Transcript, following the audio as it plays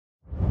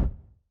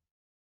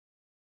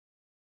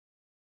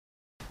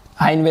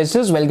Hi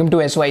investors, welcome to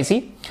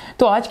SOIC.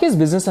 तो आज के इस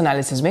बिजनेस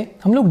एनालिसिस में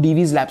हम लोग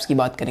डीवीज लैब्स की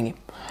बात करेंगे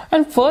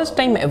एंड फर्स्ट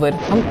टाइम एवर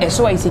हम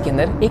एसओआईसी के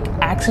अंदर एक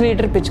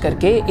एक्सीलरेटर पिच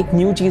करके एक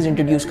न्यू चीज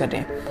इंट्रोड्यूस कर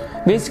रहे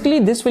हैं। Basically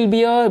this will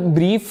be a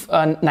brief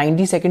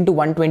 90 second to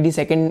 120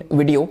 second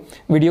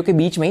video के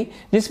बीच में ही,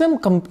 जिसमें हम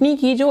कंपनी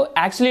की जो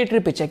एक्सीलरेटर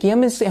पिच है कि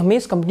हमें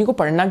इस कंपनी को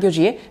पढ़ना क्यों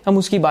चाहिए, हम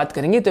उसकी बात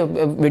करेंगे तो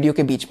वीडियो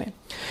के बीच में।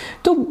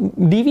 तो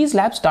डीवीज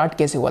लैब स्टार्ट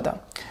कैसे हुआ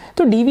था?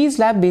 तो Divis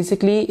Lab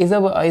basically is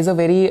a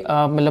very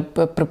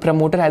मतलब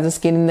promoter has a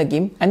skin in the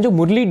game and जो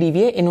मुरली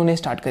डीवी है इन्होंने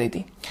स्टार्ट करी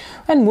थी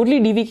एंड मुरली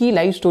डीवी की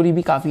लाइफ स्टोरी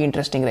भी काफ़ी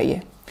इंटरेस्टिंग रही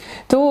है।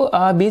 तो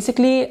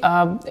बेसिकली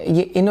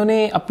ये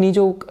इन्होंने अपनी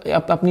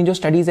जो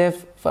स्टडीज़ है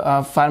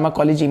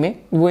फार्माकोलॉजी में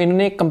वो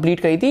इन्होंने कंप्लीट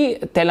करी थी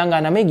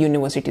तेलंगाना में एक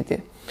यूनिवर्सिटी थे।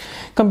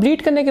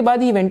 कंप्लीट करने के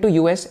बाद ही went to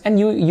US and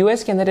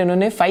US के अंदर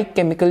इन्होंने 5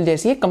 केमिकल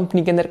जैसी एक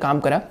कंपनी के अंदर काम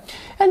करा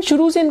एंड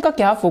शुरू से इनका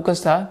क्या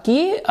फोकस था कि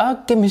ये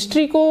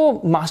केमिस्ट्री को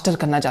मास्टर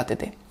करना चाहते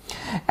थे।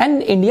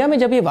 एंड इंडिया में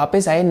जब ये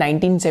वापस आए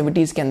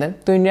 1970s के अंदर,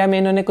 तो इंडिया में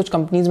इन्होंने कुछ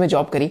कंपनीज में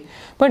जॉब करी,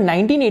 पर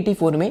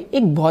 1984 में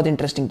एक बहुत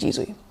इंटरेस्टिंग चीज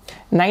हुई।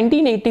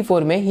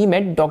 1984 में ही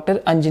met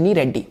doctor Anjani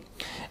Reddy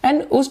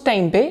and उस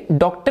टाइम पे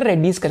डॉक्टर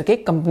रेड्डीज करके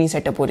कंपनी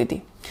सेटअप हो रही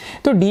थी।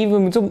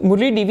 तो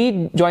Murali Divi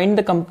join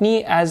the company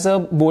as a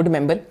board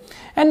member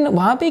and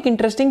वहाँ पे एक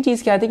इंटरेस्टिंग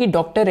चीज़ क्या थी कि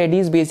डॉक्टर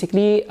रेड्डीज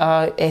बेसिकली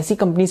ऐसी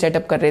कंपनी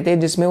सेटअप कर रहे थे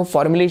जिसमें वो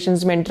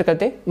फॉर्मुलेशंस में एंटर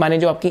करते, माने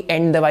जो आपकी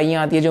एंड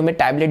दवाइयाँ आती है, जो हमें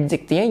टैबलेट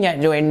दिखती हैं या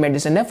जो एंड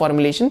मेडिसिन है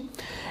फॉर्मुलेशन,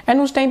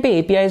 एंड उस टाइम पे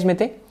एपीआईज में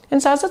थे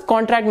एंड साथ साथ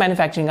कॉन्ट्रैक्ट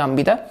मैन्युफैक्चरिंग काम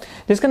भी था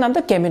जिसका नाम था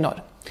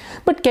केमिनोर।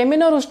 बट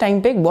केमिनोर उस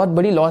टाइम पे एक बहुत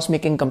बड़ी लॉस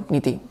मेकिंग कंपनी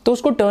थी, तो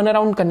उसको टर्न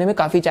अराउंड करने में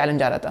काफ़ी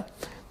चैलेंज आ रहा था।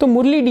 तो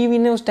मुरली डीवी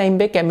ने उस टाइम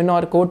पे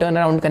केमिनोर को टर्न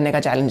अराउंड करने का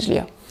चैलेंज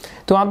लिया,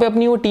 तो वहाँ पे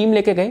अपनी वो टीम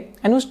लेके गए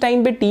एंड उस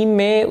टाइम पे टीम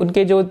में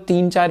उनके जो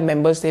 3-4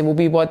 मेंबर्स थे वो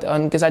भी बहुत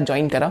उनके साथ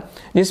ज्वाइन करा,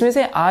 जिसमें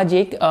से आज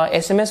एक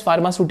एसएमएस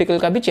फार्मास्यूटिकल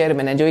का भी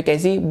चेयरमैन है, जो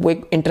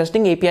एक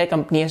इंटरेस्टिंग एपीआई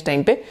कंपनी है इस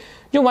टाइम पे,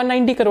 जो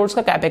 190 करोड़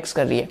का कैपेक्स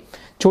कर रही है।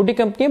 छोटी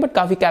कंपनी है बट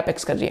काफ़ी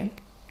कैपेक्स कर रही है।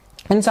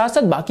 एंड साथ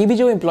साथ बाकी भी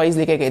जो एम्प्लॉयज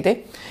लेके गए थे,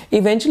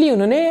 इवेंचुअली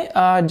उन्होंने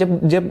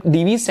जब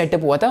डीवी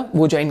सेटअप हुआ था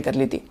वो ज्वाइन कर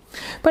ली थी।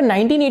 पर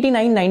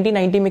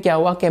 1989-1990 में क्या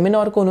हुआ,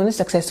 केमिनोर को उन्होंने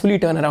सक्सेसफुली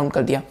टर्न अराउंड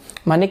कर दिया,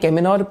 माने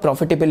केमिनोर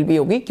प्रॉफिटेबल भी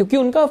होगी क्योंकि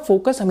उनका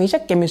फोकस हमेशा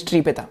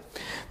केमिस्ट्री पे था।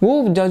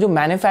 वो जो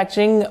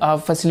मैन्युफैक्चरिंग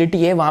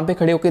फैसिलिटी है वहाँ पे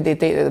खड़े होकर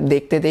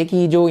देखते थे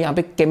कि जो यहाँ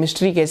पे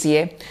केमिस्ट्री कैसी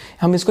है,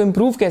 हम इसको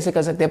इम्प्रूव कैसे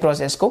कर सकते हैं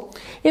प्रोसेस को।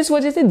 इस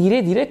वजह से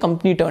धीरे धीरे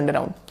कंपनी टर्न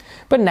अराउंड।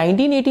 पर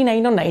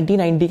 1989 और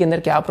 1990 के अंदर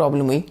क्या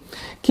प्रॉब्लम हुई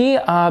कि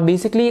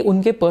बेसिकली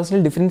उनके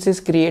पर्सनल डिफरेंसेस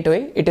क्रिएट हुए,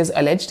 इट इज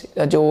अलेज्ड,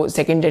 जो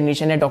सेकंड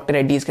जनरेशन है डॉक्टर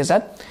रेड्डीज के साथ।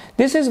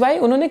 दिस इज वाई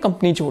उन्होंने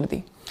कंपनी छोड़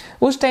दी।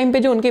 उस टाइम पे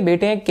जो उनके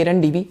बेटे हैं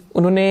किरण डीवी,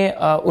 उन्होंने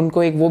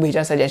उनको एक वो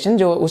भेजा सजेशन,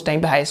 जो उस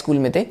टाइम पे हाई स्कूल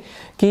में थे,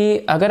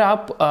 कि अगर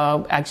आप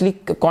एक्चुअली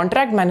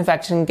कॉन्ट्रैक्ट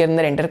मैन्युफैक्चरिंग के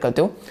अंदर एंटर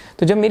करते हो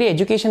तो जब मेरी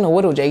एजुकेशन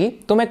ओवर हो जाएगी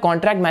तो मैं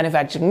कॉन्ट्रैक्ट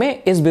मैन्युफैक्चरिंग में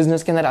इस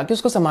बिजनेस के अंदर आके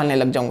उसको संभालने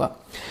लग जाऊंगा।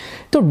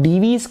 तो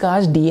डीवीज का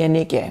आज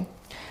डीएनए क्या है?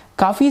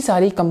 काफ़ी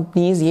सारी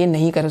कंपनीज ये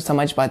नहीं कर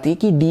समझ पाती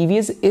कि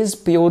Divi's is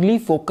purely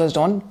focused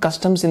on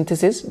custom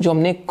synthesis, जो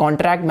हमने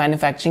कॉन्ट्रैक्ट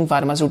मैन्युफैक्चरिंग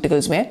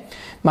फार्मास्यूटिकल्स में,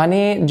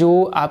 माने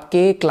जो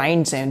आपके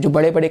क्लाइंट्स हैं, जो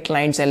बड़े बड़े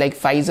क्लाइंट्स हैं, लाइक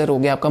फाइजर हो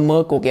गया, आपका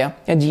मर्क हो गया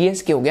या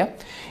जीएसके हो गया,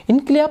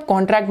 इनके लिए आप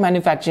कॉन्ट्रैक्ट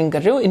मैन्युफैक्चरिंग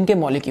कर रहे हो इनके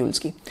मॉलिक्यूल्स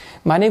की,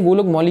 माने वो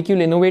लोग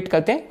मॉलिक्यूल इनोवेट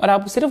करते हैं और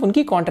आप सिर्फ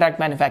उनकी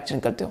कॉन्ट्रैक्ट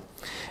मैन्युफैक्चरिंग करते हो।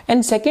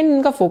 एंड सेकेंड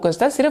इनका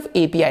फोकस था सिर्फ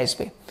एपीआईज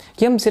पे,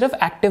 कि हम सिर्फ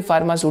एक्टिव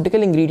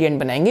फार्मास्यूटिकल इंग्रेडिएंट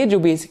बनाएंगे जो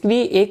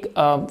बेसिकली एक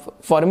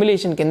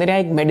फॉर्मुलेशन के अंदर या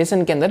एक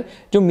मेडिसिन के अंदर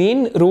जो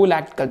मेन रोल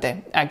एक्ट करता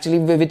है actually,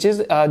 which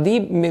is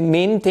the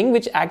main thing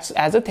which acts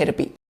as a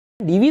therapy.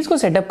 Divi's को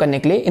सेटअप करने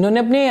के लिए इन्होंने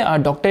अपने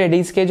डॉक्टर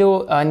रेड्डीज के जो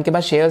इनके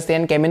पास शेयर्स थे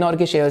एंड केमिनोर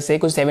के शेयर्स थे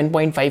कुछ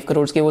 7.5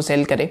 करोड़ के, वो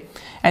सेल करे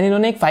एंड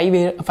इन्होंने एक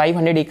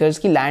 500 एकर्स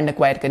की लैंड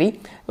एक्वायर करी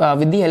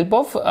with the help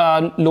of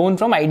loan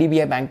from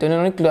IDBI bank. तो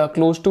इन्होंने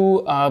close to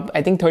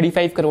I think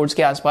 35 crore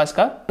के आसपास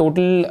का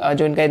टोटल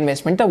जो इनका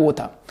इन्वेस्टमेंट था वो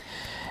था।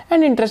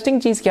 एंड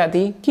इंटरेस्टिंग चीज़ क्या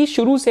थी कि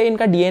शुरू से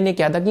इनका डीएनए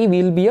क्या था कि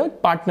we'll be a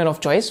partner of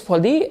choice for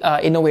the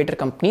innovator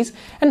companies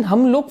and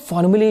हम लोग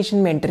फॉर्मुलेशन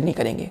में एंटर नहीं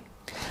करेंगे।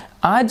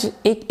 आज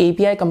एक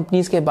एपीआई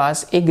कंपनीज के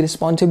पास एक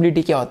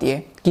रिस्पॉन्सिबिलिटी क्या होती है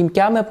कि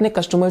क्या मैं अपने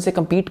कस्टमर से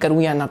compete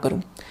करूं या ना करूं।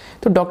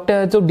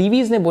 तो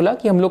डीवीज ने बोला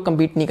कि हम लोग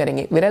compete नहीं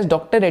करेंगे, वेराज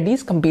डॉक्टर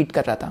रेड्डीज compete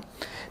कर रहा था।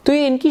 तो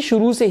ये इनकी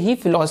शुरू से ही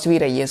फिलॉसफी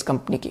रही है इस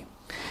कंपनी की।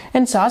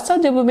 एंड साथ साथ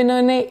जब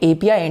इन्होंने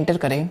एपीआई एंटर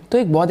करे तो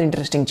एक बहुत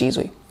इंटरेस्टिंग चीज़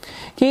हुई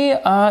कि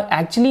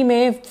एक्चुअली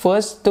में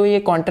फर्स्ट तो ये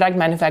कॉन्ट्रैक्ट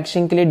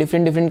मैन्युफैक्चरिंग के लिए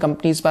डिफरेंट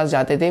कंपनीज पास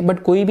जाते थे, बट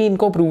कोई भी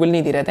इनको अप्रूवल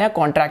नहीं दे रहे थे या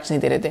कॉन्ट्रैक्ट्स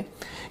नहीं दे रहे थे,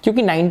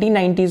 क्योंकि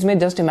 1990s में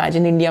जस्ट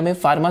इमेजिन इंडिया में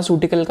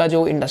फार्मास्यूटिकल का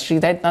जो इंडस्ट्री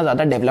था इतना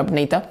ज़्यादा डेवलप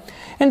नहीं था।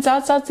 एंड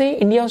साथ साथ से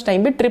इंडिया उस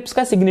टाइम पे ट्रिप्स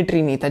का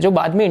सिग्नेटरी नहीं था, जो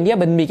बाद में इंडिया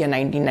बन भी गया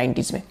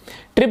 1990s में।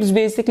 ट्रिप्स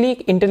बेसिकली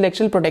एक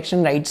इंटेलेक्चुअल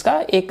प्रोटेक्शन राइट्स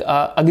का एक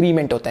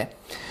अग्रीमेंट होता है।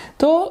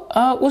 तो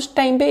उस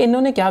टाइम पे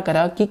इन्होंने क्या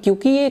करा कि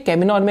क्योंकि ये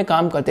केमिनोर में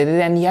काम करते थे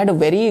and he had a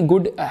very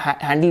good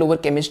handle over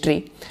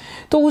chemistry,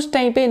 तो उस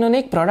टाइम पे इन्होंने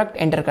एक प्रोडक्ट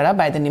एंटर करा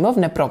by the name of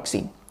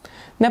naproxen.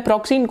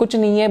 Naproxen कुछ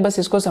नहीं है, बस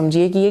इसको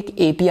समझिए कि एक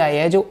एपीआई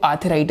है जो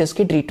आर्थराइटिस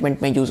के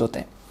ट्रीटमेंट में यूज होता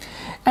है।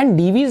 एंड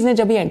डीवीज ने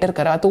जब ये एंटर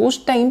करा तो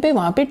उस टाइम पे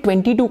वहां पे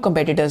 22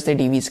 कंपेटिटर्स थे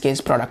डीवीज के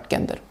इस प्रोडक्ट के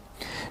अंदर।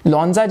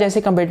 लॉन्जा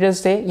जैसे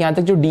कंपेटिटर्स थे, यहाँ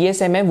तक जो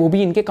DSM है वो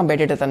भी इनके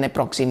कंपेटिटर था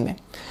नेप्रॉक्सीन में।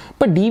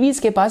 पर डीवीज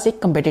के पास एक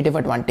कंपेटिटिव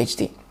एडवांटेज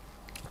थी।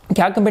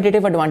 क्या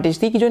कंपेटिटिव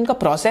एडवांटेज थी कि जो इनका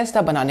प्रोसेस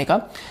था बनाने का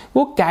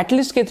वो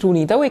कैटलिस्ट के थ्रू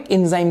नहीं था, वो एक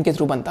एंजाइम के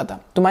थ्रू बनता था।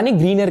 तो माने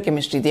ग्रीनर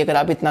केमिस्ट्री थी, अगर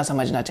आप इतना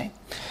समझना चाहें।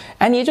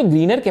 एंड ये जो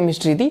ग्रीनर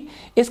केमिस्ट्री थी,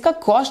 इसका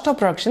कॉस्ट ऑफ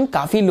प्रोडक्शन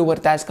काफी लोअर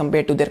था as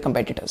compare to their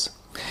competitors.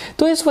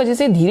 तो इस वजह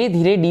से धीरे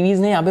धीरे डीवीज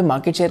ने यहाँ पे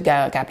मार्केट शेयर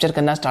कैप्चर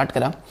करना स्टार्ट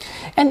करा।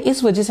 एंड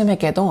इस वजह से मैं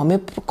कहता हूँ हमें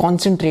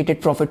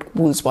कॉन्सेंट्रेटेड प्रॉफिट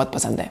पूल्स बहुत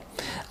पसंद है।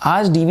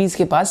 आज डीवीज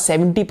के पास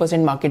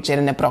 70% मार्केट शेयर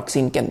है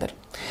नेप्रॉक्सीन के अंदर।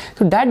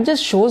 तो that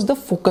just shows the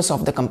focus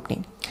of the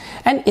company.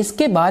 And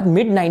इसके बाद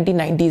मिड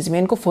 1990s में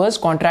इनको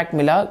फर्स्ट कॉन्ट्रैक्ट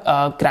मिला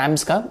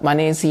क्रैम्स का,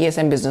 माने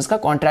CSM बिजनेस का,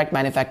 कॉन्ट्रैक्ट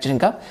मैन्युफैक्चरिंग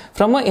का,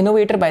 from a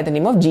innovator by the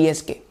name of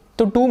GSK।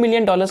 तो $2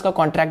 मिलियन का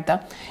कॉन्ट्रैक्ट था।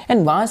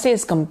 एंड वहां से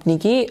इस कंपनी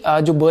की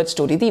जो बर्थ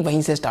स्टोरी थी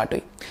वहीं से स्टार्ट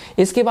हुई।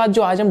 इसके बाद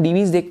जो आज हम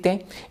डीवीज देखते हैं,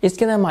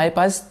 इसके अंदर हमारे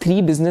पास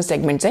 3 बिजनेस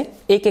सेगमेंट्स हैं।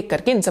 एक एक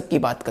करके इन सब की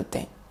बात करते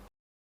हैं।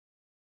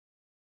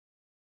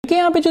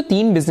 यहाँ पे जो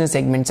 3 बिजनेस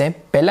सेगमेंट्स हैं,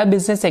 पहला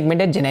बिजनेस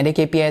सेगमेंट है जेनेरिक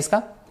APIs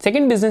का,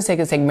 सेकंड बिजनेस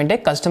सेगमेंट है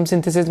कस्टम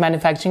सिंथेसिस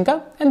मैन्युफैक्चरिंग का,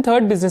 एंड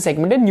थर्ड बिजनेस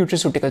सेगमेंट है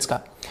न्यूट्रिस्यूटिकल्स का।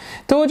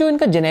 तो जो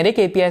इनका जेनेरिक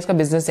APIs का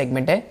बिजनेस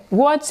सेगमेंट है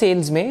वो आज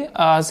सेल्स में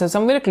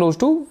समवेयर क्लोज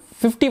टू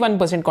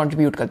 51%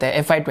 कंट्रीब्यूट करता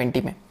है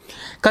FY20 में।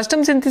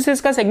 कस्टम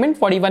सिंथेसिस का सेगमेंट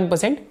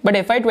 41%, बट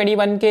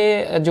FY21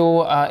 के जो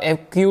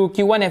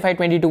Q1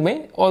 FY22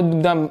 में और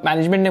द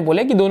मैनेजमेंट ने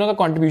बोला कि दोनों का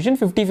कंट्रीब्यूशन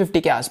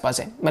 50-50 के आसपास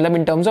है, मतलब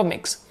in terms of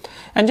mix.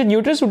 And जो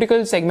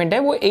न्यूट्रिस्यूटिकल सेगमेंट है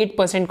वो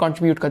 8%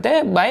 कंट्रीब्यूट करता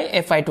है बाय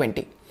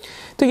FY20।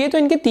 तो ये तो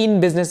इनके 3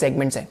 बिजनेस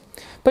सेगमेंट्स हैं।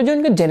 पर जो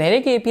इनका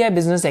जेनेरिक API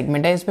बिजनेस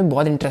सेगमेंट है, इसमें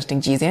बहुत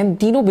इंटरेस्टिंग चीजें हैं।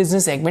 तीनों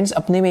बिजनेस सेगमेंट्स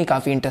अपने में ही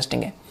काफी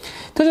इंटरेस्टिंग है।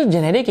 तो जो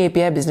जेनेरिक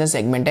API बिजनेस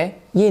सेगमेंट है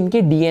ये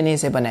इनके DNA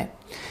से बना है।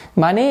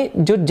 माने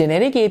जो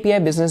जेनेरिक API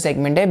बिजनेस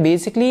सेगमेंट है,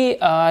 बेसिकली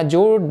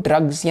जो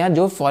ड्रग्स या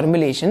जो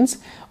फॉर्मुलेशंस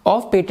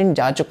ऑफ पेटेंट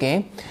जा चुके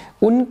हैं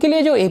उनके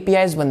लिए जो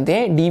APIs बनते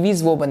हैं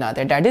डीवीज वो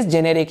बनाते हैं, दैट इज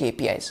जेनेरिक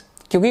APIs,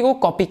 क्योंकि वो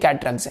कॉपी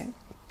कैट ड्रग्स हैं।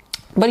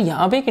 पर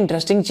यहाँ पे एक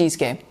इंटरेस्टिंग चीज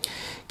क्या है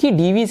कि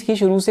डीवीज की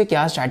शुरू से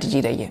क्या स्ट्रैटेजी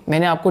रही है।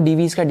 मैंने आपको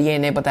डीवीज का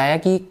DNA बताया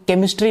कि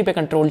केमिस्ट्री पे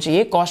कंट्रोल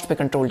चाहिए, कॉस्ट पे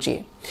कंट्रोल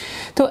चाहिए।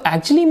 तो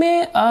एक्चुअली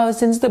में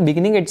सिंस द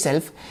बिगिनिंग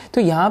इटसेल्फ,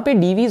 तो यहाँ पे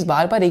डीवीज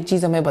बार बार एक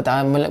चीज हमें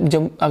बता, मतलब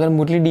जब अगर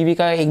मुरली डीवी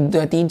का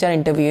 3-4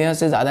 इंटरव्यू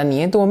से ज्यादा नहीं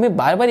है, तो हमें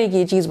बार बार एक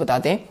ये चीज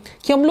बताते हैं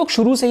कि हम लोग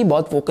शुरू से ही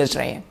बहुत फोकस्ड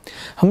रहे हैं।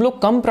 हम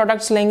लोग कम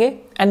प्रोडक्ट्स लेंगे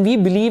and we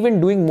believe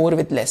in doing more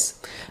with less.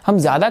 हम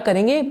ज्यादा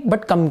करेंगे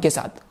बट कम के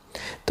साथ।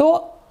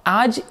 तो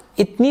आज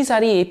इतनी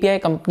सारी API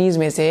कंपनीज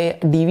में से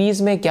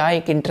डीवीज में क्या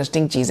एक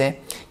इंटरेस्टिंग चीज है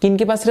कि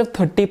इनके पास सिर्फ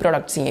 30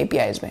 प्रोडक्ट्स ही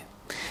APIs में।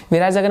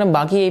 whereas अगर हम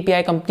बाकी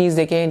API कंपनीज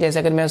देखें, जैसे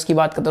अगर मैं उसकी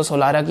बात करता हूँ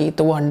सोलारा की,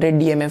 तो वो 100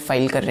 DMF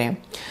फाइल कर रहे हैं।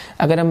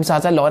 अगर हम साथ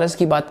साथ लॉरस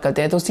की बात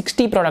करते हैं तो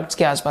 60 प्रोडक्ट्स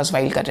के आसपास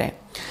फाइल कर रहे हैं,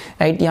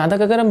 राइट। यहाँ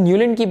तक अगर हम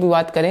न्यूलैंड की भी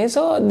बात करें,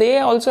 so they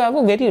also have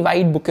a very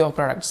wide bouquet of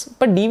products.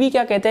 पर डीवी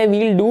क्या कहता है,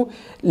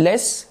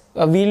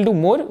 we'll do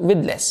more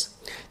with less.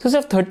 तो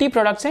सिर्फ 30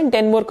 प्रोडक्ट्स हैं,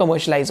 10 मोर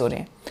कमर्शलाइज हो रहे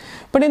हैं।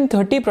 बट इन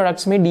 30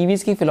 प्रोडक्ट्स में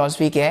डीवीज की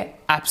फिलॉसफी क्या है,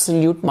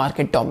 एब्सोल्यूट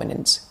मार्केट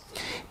डोमिनेंस।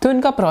 तो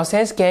इनका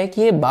प्रोसेस क्या है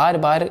कि ये बार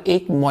बार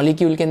एक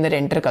मॉलिक्यूल के अंदर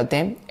एंटर करते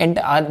हैं। एंड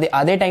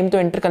आधे टाइम तो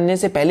एंटर करने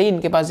से पहले ही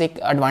इनके पास एक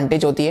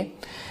एडवांटेज होती है,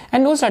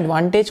 एंड उस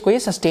एडवांटेज को ये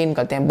सस्टेन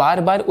करते हैं,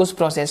 बार बार उस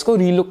प्रोसेस को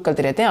रीलुक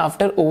करते रहते हैं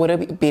after over a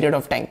period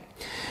of time.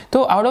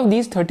 तो आउट ऑफ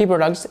दीज 30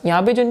 प्रोडक्ट्स,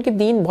 यहाँ पे जो इनके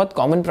 3 बहुत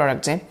कॉमन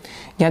प्रोडक्ट्स हैं,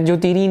 या जो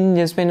 3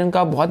 जिसमें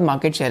इनका बहुत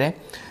मार्केट शेयर है,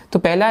 तो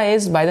पहला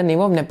is by the name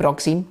of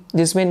naproxen,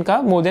 जिसमें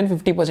इनका मोर देन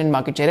 50%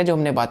 मार्केट शेयर है, जो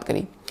हमने बात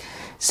करी।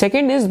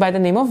 Second is by the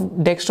name of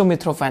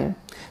dextromethorphan.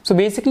 So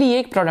basically ये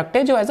एक प्रोडक्ट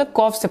है जो as a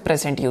cough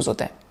suppressant use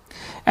होता है।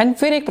 एंड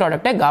फिर एक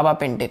प्रोडक्ट है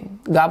गाबापेंटिन।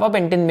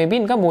 गाबापेंटिन में भी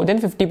इनका मोर देन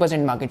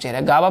 50% मार्केट शेयर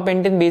है।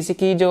 गाबापेंटिन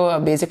बेसिकली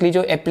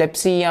जो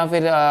एपिलेप्सी या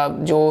फिर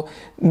जो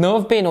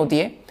नर्व पेन होती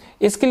है,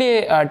 इसके लिए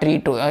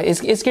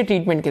इसके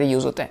ट्रीटमेंट के लिए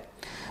यूज होता है।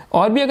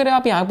 और भी अगर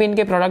आप यहाँ पे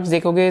इनके प्रोडक्ट्स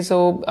देखोगे,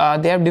 so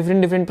they have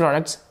different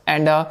products,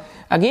 and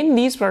again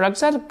these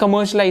products are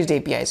commercialised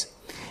APIs।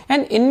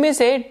 And इनमें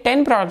से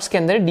 10 प्रोडक्ट्स के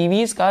अंदर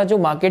डीवीज का जो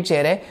मार्केट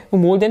शेयर है वो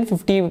मोर देन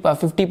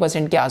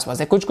 50% के आसपास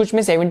है। कुछ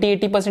में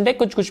 70-80% है,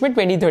 कुछ में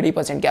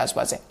 20-30% के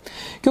आसपास है,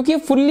 क्योंकि ये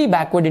फुल्ली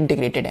बैकवर्ड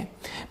इंटीग्रेटेड है।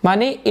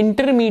 माने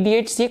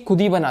इंटरमीडिएट्स ये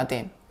खुद ही बनाते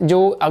हैं।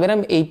 जो अगर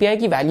हम API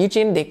की वैल्यू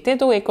चेन देखते हैं,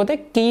 तो एक होता है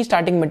की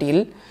स्टार्टिंग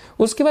मटेरियल,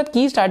 उसके बाद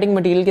की स्टार्टिंग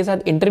मटेरियल के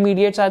साथ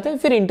इंटरमीडिएट्स आते हैं,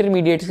 फिर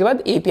इंटरमीडिएट्स के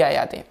बाद API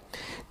आते हैं।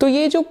 तो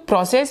ये जो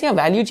प्रोसेस या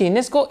वैल्यू चेन है,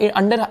 इसको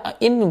अंडर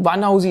इन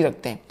वन हाउस ही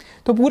रखते हैं।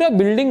 तो पूरा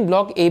बिल्डिंग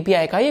ब्लॉक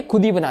API का ये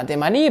खुद ही बनाते हैं,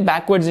 माने ये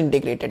बैकवर्ड्स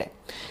इंटीग्रेटेड है।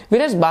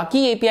 whereas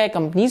बाकी API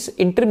कंपनीज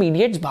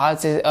इंटरमीडिएट्स बाहर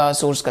से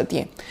सोर्स करती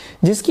हैं,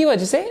 जिसकी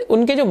वजह से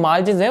उनके जो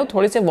मार्जिन है वो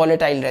थोड़े से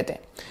वॉलेटाइल रहते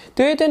हैं।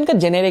 तो ये तो इनका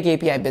जेनेरिक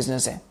API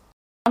बिजनेस है।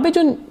 यहाँ पे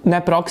जो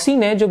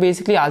नेप्रॉक्सीन है, जो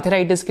बेसिकली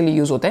आर्थराइटिस के लिए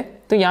यूज होता है,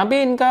 तो यहाँ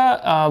पे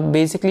इनका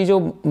बेसिकली जो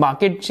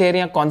मार्केट शेयर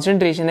या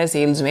कॉन्सेंट्रेशन है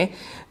सेल्स में,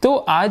 तो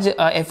आज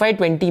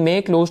FY20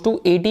 में क्लोज टू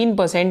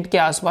 18% के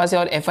आसपास है,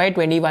 और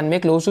FY21 में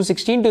क्लोज टू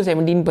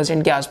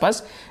 16-17% के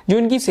आसपास जो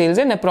इनकी सेल्स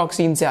है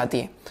नेप्रॉक्सीन से आती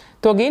है।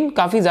 तो अगेन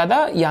काफी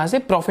ज्यादा यहाँ से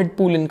प्रॉफिट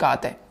पूल इनका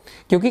आता है।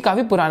 क्योंकि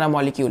काफ़ी पुराना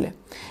मॉलिक्यूल है।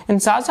 एंड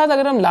साथ साथ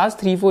अगर हम लास्ट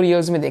 3-4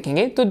 ईयर्स में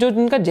देखेंगे तो जो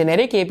इनका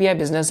जेनेरिक एपीआई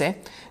बिजनेस है,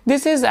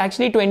 दिस इज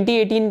एक्चुअली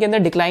 2018 के अंदर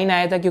डिक्लाइन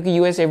आया था क्योंकि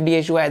यूएस एफडीए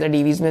इशू आया था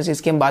डीवीज में,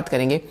 इसकी हम बात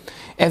करेंगे।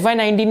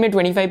 FY19 में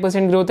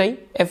 25% ग्रोथ आई,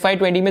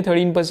 FY20 में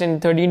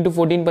 13% to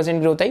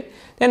 14% ग्रोथ आई,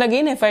 देन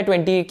अगेन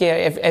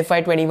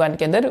FY21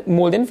 के अंदर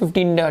मोर देन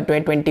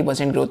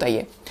 15-20% ग्रोथ आई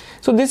है।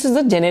 So this is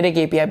the generic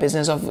API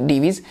business of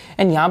Divi's.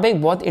 And यहाँ पे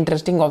एक बहुत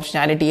इंटरेस्टिंग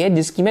ऑप्शनैलिटी है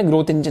जिसकी मैं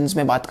ग्रोथ इंजन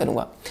में बात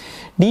करूंगा।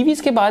 डीवीज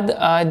के बाद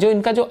जो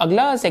इनका जो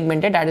अगला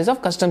सेगमेंट है that is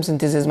of custom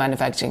synthesis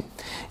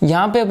manufacturing.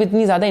 यहाँ पे अब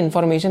इतनी ज़्यादा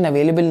इन्फॉर्मेशन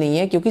अवेलेबल नहीं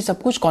है क्योंकि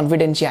सब कुछ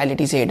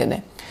कॉन्फिडेंशियलिटी से हिडन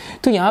है।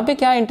 तो यहाँ पे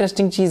क्या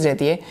इंटरेस्टिंग चीज़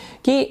रहती है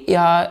कि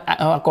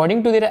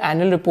according to their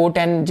annual report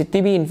and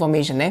जितनी भी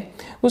इंफॉर्मेशन है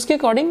उसके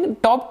अकॉर्डिंग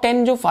टॉप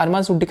 10 जो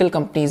फार्मास्यूटिकल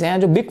कंपनीज हैं,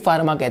 जो बिग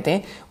फार्मा कहते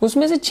हैं,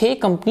 उसमें से 6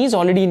 कंपनीज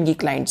ऑलरेडी इनकी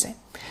क्लाइंट्स हैं।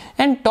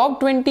 एंड टॉप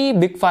 20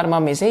 बिग फार्मा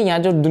में से, या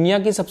जो दुनिया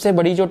की सबसे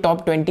बड़ी जो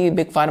टॉप 20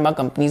 बिग फार्मा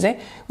कंपनीज है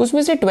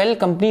उसमें से 12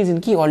 कंपनीज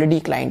इनकी ऑलरेडी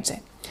क्लाइंट्स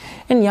हैं।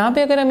 एंड यहाँ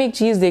पे अगर हम एक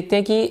चीज़ देखते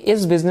हैं कि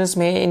इस बिजनेस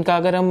में इनका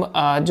अगर हम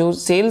जो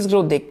सेल्स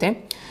ग्रोथ देखते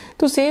हैं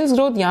तो सेल्स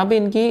ग्रोथ यहाँ पे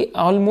इनकी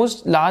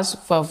ऑलमोस्ट लास्ट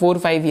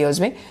 4-5 ईयर्स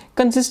में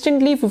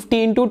कंसिस्टेंटली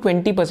 15 to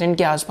 20%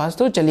 के आसपास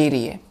तो चली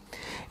रही है।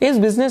 इस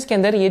बिजनेस के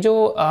अंदर ये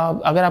जो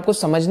अगर आपको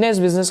समझना है इस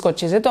बिजनेस को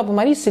अच्छे से तो आप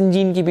हमारी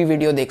सिंजीन की भी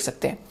वीडियो देख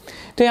सकते हैं।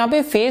 तो यहाँ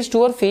पे फेज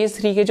 2 और फेज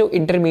 3 के जो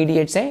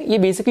इंटरमीडिएट्स हैं ये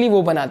बेसिकली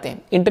वो बनाते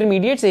हैं,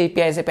 इंटरमीडिएट्स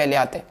एपीआई से पहले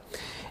आते हैं।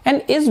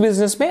 एंड इस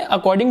बिजनेस में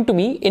अकॉर्डिंग टू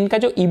मी इनका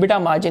जो ईबिटा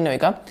मार्जिन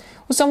होगा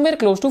वो समवेयर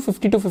क्लोज टू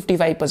 50 to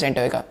 55%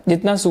 होगा,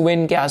 जितना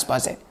सुवेन के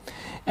आसपास है।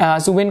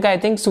 सुवेन का आई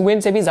थिंक सुवेन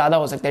से भी ज्यादा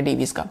हो सकता है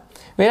डीवीज का।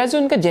 वेरा जो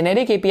इनका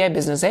जेनेरिक एपीआई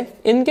बिजनेस है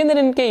इनके अंदर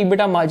इनके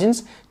ईबिटा मार्जिन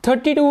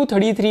 30 to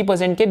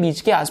 33% के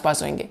बीच के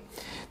आसपास होंगे।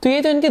 तो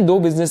ये तो इनके 2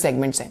 बिजनेस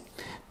सेगमेंट्स हैं।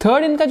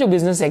 थर्ड इनका जो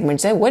बिजनेस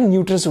सेगमेंट्स है वो है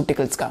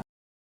न्यूट्रास्यूटिकल्स का।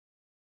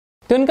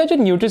 तो इनका जो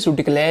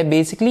न्यूट्रास्यूटिकल है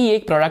बेसिकली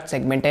एक प्रोडक्ट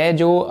सेगमेंट है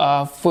जो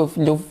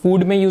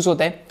फूड में यूज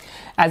होता है,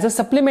 एज अ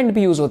सप्लीमेंट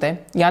भी यूज होता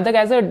है, यहाँ तक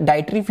एज अ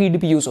डाइटरी फीड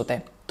भी यूज होता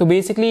है। तो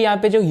बेसिकली यहाँ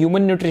पे जो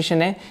ह्यूमन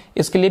न्यूट्रिशन है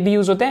इसके लिए भी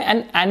यूज होता है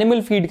एंड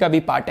एनिमल फीड का भी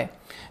पार्ट है।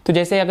 तो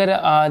जैसे अगर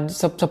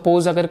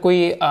सपोज अगर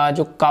कोई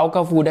जो काव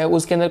का फूड है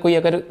उसके अंदर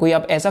कोई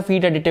आप ऐसा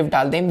फीड एडिटिव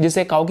डाल दें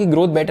जिससे काव की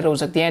ग्रोथ बेटर हो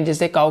सकती है,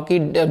 जिससे काव की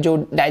जो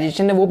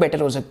डाइजेशन है वो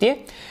बेटर हो सकती है,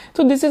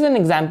 तो this is an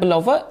example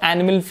of a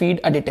animal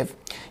feed additive,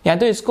 या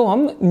तो इसको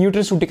हम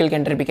न्यूट्रास्यूटिकल के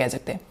अंदर भी कह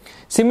सकते हैं।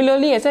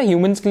 सिमिलरली ऐसा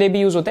ह्यूमंस के लिए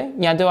भी यूज होता है,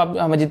 या तो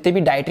आप जितने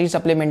भी डाइटरी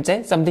सप्लीमेंट्स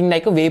है something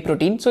like a way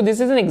protein, so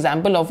this is an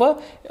example of a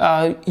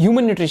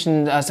human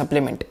nutrition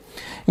supplement.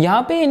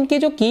 यहाँ पे इनके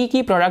जो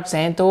की प्रोडक्ट्स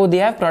हैं तो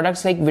they have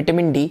products like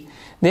vitamin D,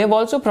 they have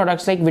also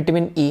products like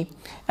vitamin E,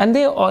 and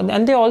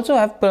they also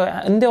have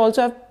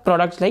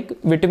products like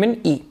vitamin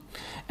E।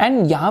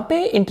 And यहाँ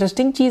पे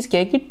interesting चीज़ क्या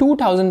है कि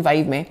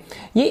 2005 में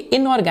ये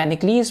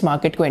इनऑर्गेनिकली इस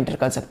मार्केट को एंटर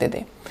कर सकते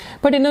थे,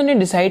 बट इन्होंने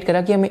डिसाइड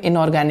करा कि हमें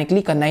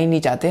इनऑर्गेनिकली करना ही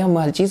नहीं चाहते, हम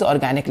हर चीज़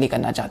ऑर्गेनिकली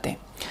करना चाहते हैं।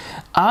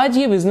 आज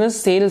ये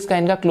बिजनेस सेल्स का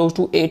इनका क्लोज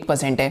टू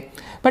 8% है,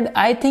 बट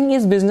आई थिंक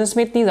इस बिजनेस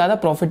में इतनी ज़्यादा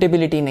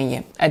प्रॉफिटेबिलिटी नहीं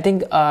है। आई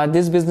थिंक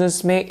दिस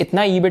बिजनेस में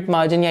इतना ईबिट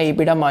मार्जिन या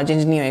ईबिटा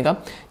मार्जिन नहीं होएगा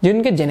जो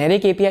इनके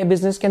जेनेरिक एपीआई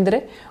बिजनेस के अंदर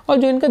है और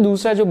जो इनका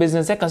दूसरा जो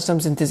बिजनेस है कस्टम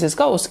सिंथेसिस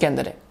का उसके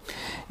अंदर है।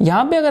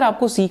 यहाँ पे अगर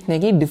आपको सीखने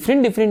की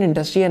डिफरेंट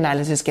इंडस्ट्री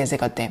एनालिसिस कैसे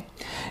करते हैं,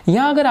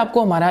 यहाँ अगर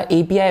आपको हमारा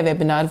एपीआई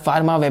वेबिनार,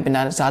 फार्मा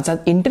वेबिनार, साथ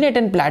साथ internet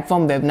and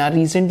platform webinar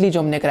recently जो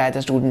हमने कराया था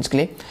स्टूडेंट्स के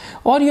लिए,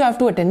 और you have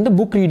to attend the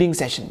book reading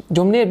session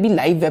जो हमने अभी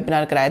लाइव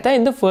वेबिनार कराया था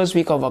in the first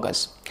week of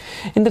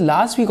August. In the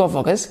last week of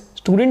August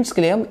students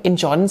के लिए हम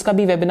इंश्योरेंस का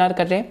भी वेबिनार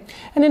कर रहे हैं,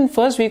 and in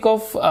first week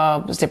of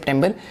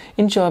September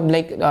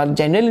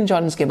general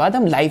insurance के बाद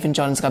हम लाइफ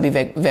इंश्योरेंस का भी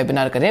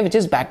वेबिनार कर रहे हैं which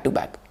is back to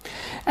back.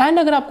 And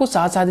अगर आपको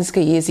साथ साथ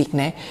इसका ये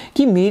सीखना है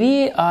कि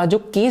मेरी जो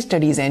केस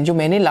स्टडीज हैं जो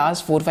मैंने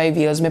लास्ट 4-5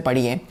 ईयर्स में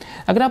पढ़ी हैं,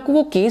 अगर आपको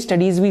वो केस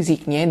स्टडीज भी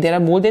सीखनी है, there are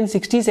more than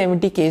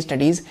 60-70 case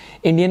studies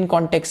Indian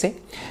context से,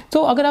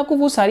 तो अगर आपको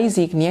वो सारी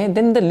सीखनी है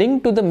then the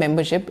link to the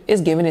membership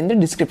is given in the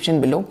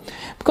description below,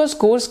 because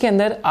course के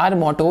अंदर are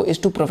motto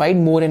is to provide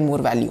more and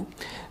more value.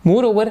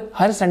 More over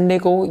her Sunday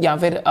को या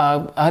फिर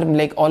हर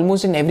like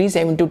almost in every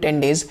 7 to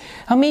 10 days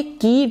हम एक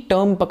की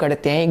term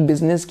पकड़ते हैं, एक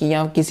बिजनेस की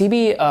या किसी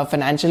भी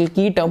फाइनेंशियल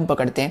की टर्म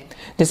पकड़ते हैं।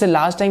 जैसे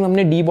लास्ट टाइम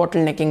हमने डी बॉटल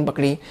नेकिंग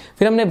पकड़ी,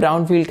 फिर हमने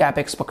ब्राउन फील्ड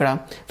कैपेक्स पकड़ा,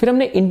 फिर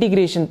हमने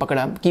इंटीग्रेशन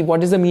पकड़ा कि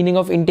what is the meaning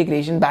of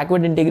integration,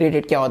 backward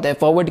integrated क्या होता है,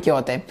 फॉरवर्ड क्या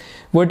होता है,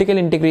 वर्टिकल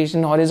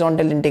इंटीग्रेशन,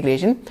 हॉरिजॉन्टल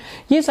इंटीग्रेशन,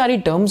 ये सारी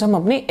टर्म्स हम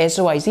अपने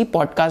SOIC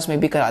पॉडकास्ट में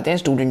भी कराते हैं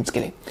स्टूडेंट्स के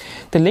लिए।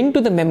 The link to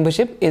the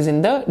membership is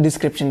in the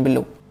description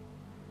below.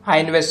 Hi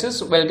investors,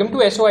 welcome to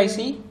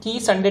SOIC key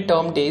Sunday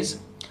term days.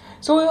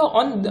 So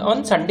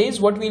on Sundays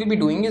what we'll be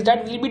doing is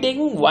that we'll be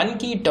taking one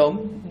key term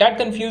that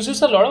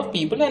confuses a lot of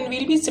people and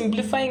we'll be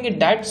simplifying it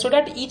that so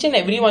that each and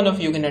every one of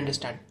you can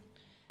understand.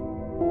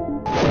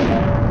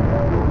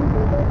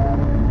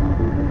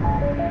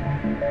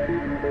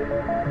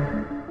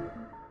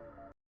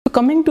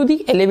 Coming to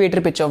the elevator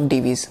pitch of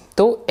Divi's,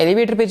 तो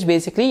elevator pitch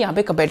basically यहाँ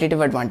पे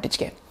competitive advantage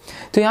क्या है?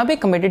 तो यहाँ पे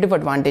competitive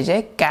advantage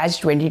है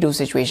catch 22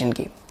 situation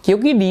की,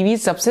 क्योंकि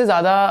डीवीज सबसे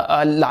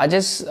ज़्यादा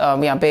लार्जेस्ट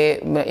यहाँ पे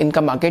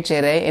इनका मार्केट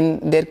शेयर है इन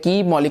देयर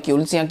की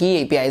मॉलिक्यूल्स या की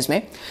एपीआईज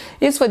में।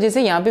 इस वजह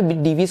से यहाँ पे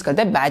डीवीज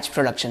करता है बैच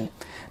प्रोडक्शन।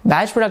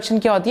 बैच प्रोडक्शन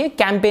क्या होती है?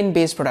 कैंपेन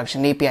बेस्ड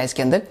प्रोडक्शन एपीआईज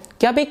के अंदर,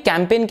 क्या आप एक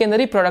कैंपेन के अंदर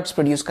ही प्रोडक्ट्स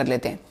प्रोड्यूस कर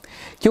लेते हैं।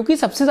 क्योंकि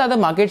सबसे ज्यादा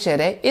मार्केट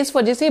शेयर है, इस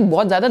वजह से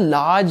बहुत ज्यादा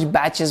लार्ज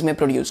बैचेस में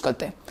प्रोड्यूस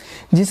करते हैं,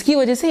 जिसकी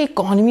वजह से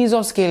इकोनॉमीज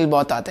ऑफ स्केल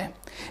बहुत आते हैं।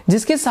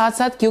 जिसके साथ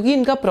साथ क्योंकि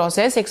इनका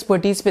प्रोसेस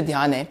एक्सपर्टीज पे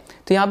ध्यान है,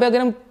 तो यहाँ पे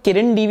अगर हम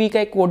किरण डीवी का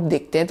एक कोट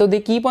देखते हैं तो दे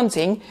कीप ऑन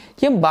सेइंग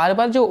कि हम बार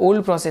बार जो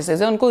ओल्ड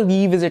प्रोसेसेस है उनको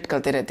रीविजिट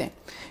करते रहते हैं।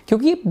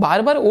 क्योंकि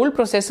बार बार ओल्ड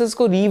प्रोसेसेस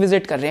को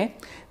रीविजिट कर रहे हैं,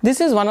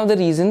 this is one of the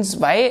reasons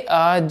why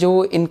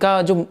जो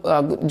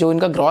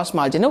इनका ग्रॉस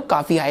मार्जिन है वो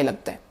काफी हाई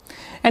लगता है।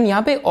 एंड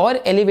यहाँ पे और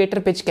एलिवेटर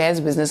पिच क्या है इस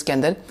बिजनेस के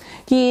अंदर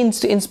कि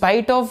in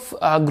spite of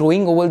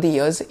growing over the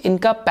years,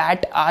 इनका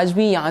पैट आज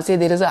भी यहाँ से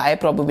there is a high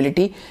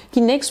probability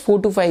कि नेक्स्ट 4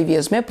 to 5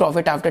 ईयर्स में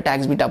प्रॉफिट आफ्टर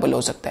टैक्स भी डबल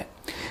हो सकता है।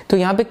 तो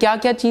यहाँ पे क्या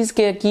क्या चीज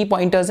के की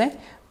पॉइंटर्स हैं?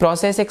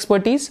 प्रोसेस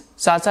एक्सपर्टीज,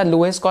 साथ साथ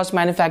lowest cost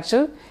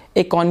manufacture,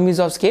 economies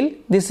of scale,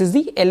 this is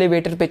the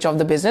elevator pitch of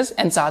the business,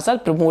 and साथ साथ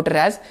promoter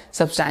has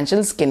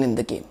substantial skin in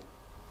the game.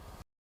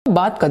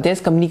 बात करते हैं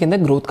इस कंपनी के अंदर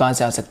ग्रोथ कहां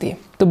से आ सकती है।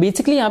 तो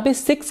बेसिकली यहाँ पे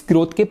 6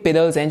 ग्रोथ के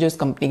पिलर्स हैं जो इस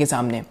कंपनी के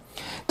सामने हैं।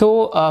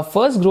 तो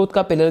फर्स्ट ग्रोथ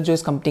का पिलर जो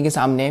इस कंपनी के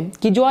सामने है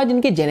कि जो आज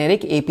इनके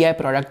जेनेरिक एपीआई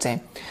प्रोडक्ट्स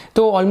हैं,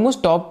 तो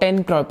ऑलमोस्ट टॉप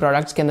 10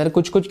 प्रोडक्ट्स के अंदर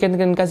कुछ के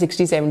अंदर इनका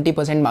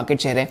 60-70% मार्केट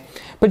शेयर है,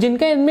 पर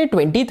जिनका इनमें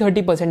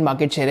 20-30%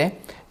 मार्केट शेयर है।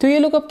 तो ये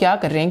लोग अब क्या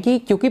कर रहे हैं कि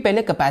क्योंकि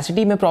पहले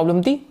कैपेसिटी में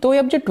प्रॉब्लम थी, तो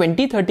अब जो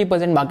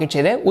 20-30% मार्केट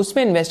शेयर है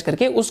उसमें इन्वेस्ट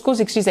करके उसको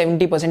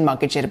 60-70%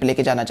 मार्केट शेयर पे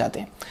लेके जाना चाहते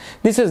हैं।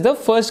 This is the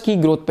first key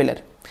growth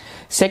pillar.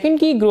 Second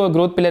key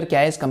growth pillar क्या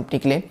है इस कंपनी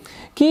के लिए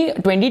कि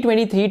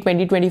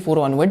 2023-2024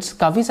 ऑनवर्ड्स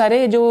काफी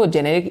सारे जो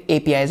जेनेरिक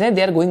एपीआईज हैं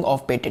they are going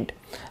off patent.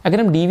 अगर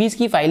हम डीवीज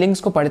की फाइलिंग्स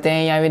को पढ़ते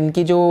हैं या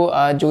इनकी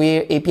जो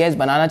ये एपीआईज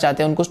बनाना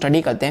चाहते हैं उनको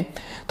स्टडी करते हैं,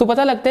 तो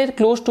पता लगता है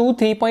क्लोज टू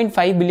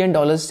 $3.5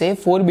 बिलियन से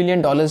 $4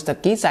 बिलियन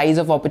तक की साइज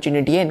ऑफ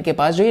अपॉर्चुनिटी है इनके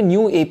पास जो ये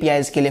न्यू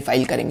एपीआईज के लिए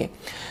फाइल करेंगे।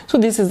 So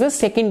this is the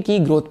second key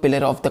growth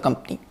pillar of the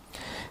company.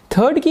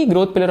 Third key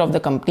growth pillar of the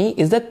company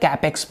is the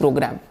capex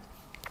programme.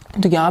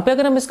 तो यहाँ पे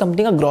अगर हम इस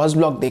कंपनी का ग्रॉस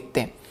ब्लॉक देखते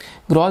हैं,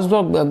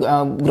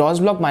 ग्रॉस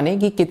ब्लॉक माने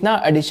कि कितना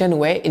एडिशन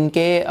हुआ है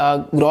इनके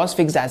ग्रॉस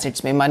फिक्स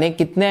एसेट्स में, माने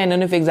कितने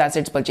इन्होंने फिक्स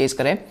एसेट्स परचेज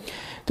करे।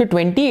 तो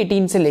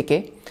 2018 से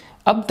लेके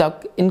अब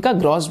तक इनका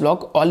gross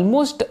block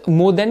almost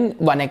more than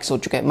 1x हो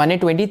चुका है, माने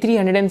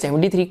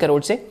 2373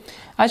 करोड़ से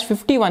आज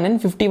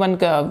 51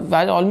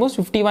 का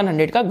ऑलमोस्ट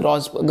 5100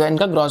 का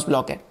इनका ग्रॉस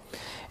ब्लॉक है।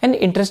 एंड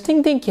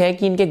इंटरेस्टिंग थिंग क्या है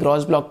कि इनके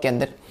ग्रॉस ब्लॉक के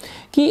अंदर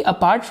कि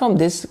अपार्ट फ्रॉम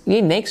दिस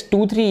ये नेक्स्ट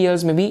 2-3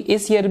 ईयर्स में भी,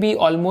 इस ईयर भी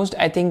ऑलमोस्ट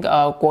आई थिंक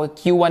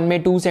Q1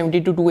 में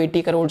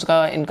 270-280 करोड़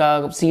का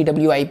इनका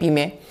CWIP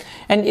में,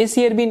 एंड इस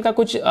ईयर भी इनका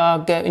कुछ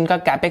इनका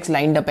कैपेक्स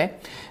लाइंड अप है।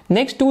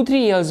 नेक्स्ट 2-3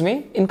 ईयर्स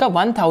में इनका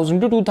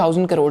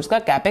 1000-2000 करोड़ का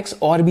कैपेक्स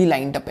और भी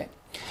लाइंड अप है।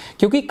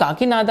 क्योंकि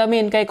काकीनाडा में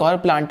इनका एक और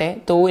प्लांट है,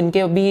 तो इनके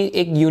अभी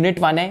एक यूनिट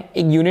 1 है,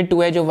 एक यूनिट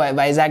 2 है जो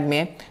वाइजैग में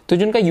है। तो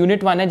जो इनका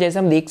यूनिट 1 है, जैसे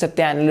हम देख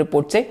सकते हैं एनुअल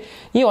रिपोर्ट से,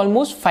 ये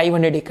ऑलमोस्ट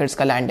 500 एकर्स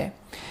का लैंड है।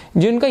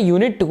 जो इनका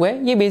यूनिट 2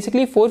 है ये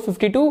बेसिकली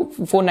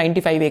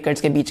 450-495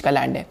 एकर्स के बीच का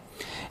लैंड है।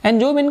 एंड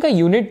जो इनका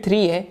यूनिट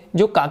 3 है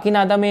जो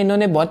काकीनाडा में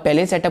इन्होंने बहुत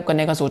पहले सेटअप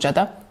करने का सोचा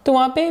था, तो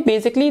वहाँ पे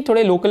बेसिकली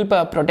थोड़े लोकल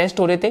प्रोटेस्ट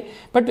हो रहे थे,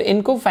 बट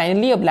इनको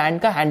फाइनली अब लैंड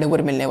का हैंड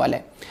ओवर मिलने वाला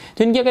है।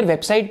 तो इनकी अगर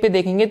वेबसाइट पे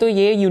देखेंगे तो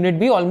ये यूनिट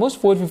भी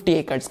ऑलमोस्ट 450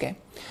 एकर्स के।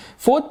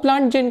 फोर्थ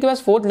प्लांट जो इनके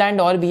पास फोर्थ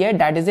लैंड और भी है,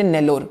 दैट इज इन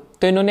नेलोर।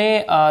 तो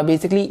इन्होंने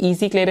बेसिकली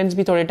ईसी क्लियरेंस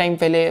भी थोड़े टाइम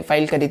पहले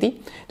फाइल करी थी,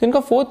 तो इनका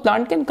fourth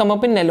plant can come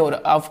up in Nellore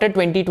after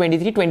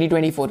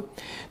 2023-2024।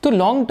 तो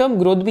लॉन्ग टर्म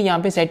ग्रोथ भी यहाँ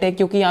पे सेट है,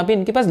 क्योंकि यहाँ पे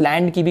इनके पास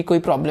लैंड की भी कोई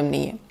प्रॉब्लम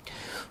नहीं है।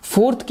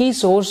 फोर्थ की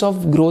सोर्स ऑफ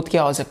ग्रोथ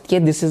क्या हो सकती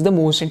है? This is the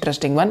most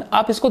interesting one,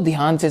 आप इसको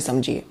ध्यान से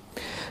समझिए।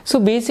 सो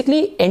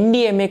बेसिकली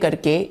एनडीएमए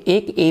करके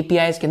एक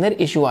एपीआई के अंदर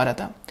इशू आ रहा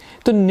था।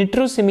 तो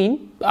निट्रोसिमीन,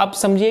 आप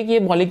समझिए कि ये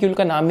मॉलिक्यूल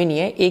का नाम ही नहीं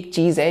है, एक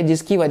चीज है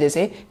जिसकी वजह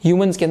से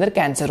ह्यूमंस के अंदर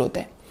कैंसर होता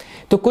है।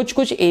 तो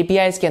कुछ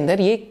एपीआईज के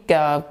अंदर ये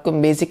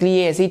बेसिकली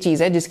ये ऐसी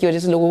चीज है जिसकी वजह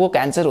से लोगों को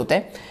कैंसर होता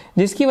है,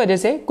 जिसकी वजह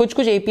से कुछ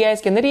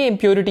एपीआईज के अंदर ये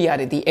इम्प्योरिटी आ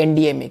रही थी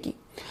एनडीएमए की।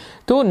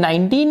 तो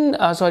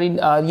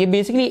ये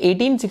बेसिकली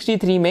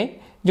 1863 में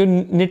जो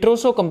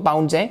निट्रोसो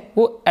कंपाउंड्स हैं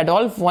वो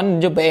एडोल्फ वन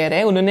जो बेयर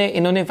है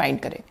इन्होंने फाइंड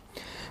करे।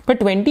 पर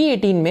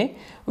 2018 में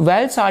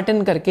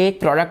वेलसार्टन करके एक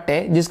प्रोडक्ट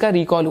है जिसका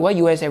रिकॉल हुआ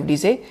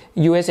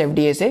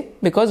यूएसएफडीए से,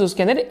 बिकॉज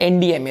उसके अंदर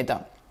एनडीएमए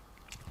था।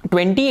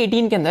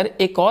 2018 के अंदर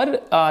एक और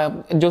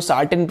जो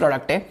सार्टन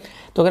प्रोडक्ट है,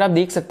 तो अगर आप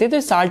देख सकते हैं तो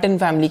सार्टन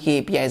फैमिली के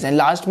एपीआईज हैं,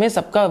 लास्ट में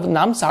सबका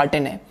नाम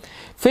सार्टन है।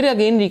 फिर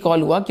अगेन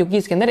रिकॉल हुआ क्योंकि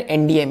इसके अंदर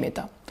एनडीएमए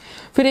था।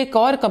 फिर एक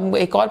और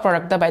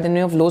प्रोडक्ट था bye the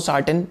name of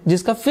losartan,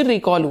 जिसका फिर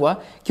रिकॉल हुआ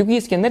क्योंकि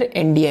इसके अंदर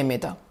एनडीएमए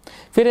था।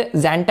 फिर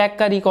जैंटैक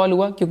का रिकॉल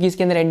हुआ क्योंकि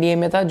इसके अंदर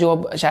एनडीएमए था, जो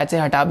अब शायद से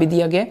हटा भी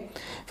दिया गया।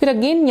 फिर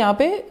अगेन यहाँ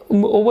पे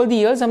ओवर द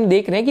इयर्स हम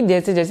देख रहे हैं कि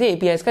जैसे जैसे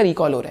एपीआईज का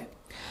रिकॉल हो रहा है।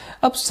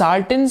 अब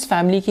सार्टन्स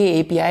फैमिली के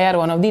API are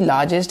one of the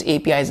largest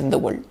APIs in the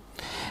world.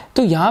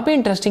 तो यहाँ पे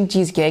इंटरेस्टिंग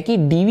चीज क्या है कि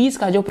डीवीज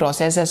का जो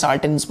प्रोसेस है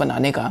सार्टन्स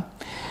बनाने का,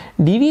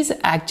 डीवीज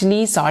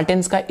एक्चुअली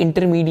सार्टेंस का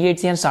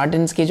इंटरमीडिएट्स या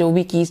सार्टेंस के जो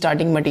भी की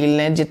स्टार्टिंग मटेरियल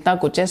है, जितना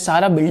कुछ है,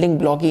 सारा building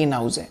block he in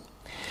house है,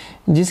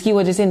 जिसकी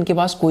वजह से इनके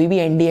पास कोई भी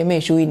एनडीए में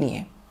इशू ही नहीं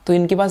है। तो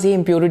इनके पास ये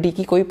इम्प्योरिटी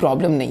की कोई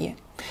प्रॉब्लम नहीं है।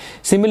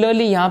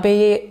 सिमिलरली यहाँ पे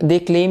ये दे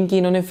क्लेम कि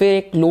इन्होंने फिर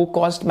एक low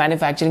cost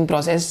manufacturing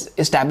process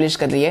establish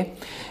कर ली है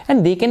and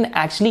they can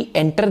actually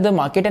enter the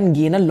market and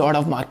gain a lot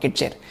of market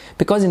share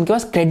because इनके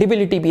पास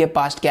क्रेडिबिलिटी भी है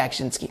पास्ट के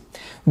एक्शंस की।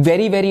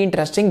 Very very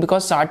interesting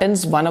because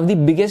सार्टेंस one of the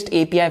biggest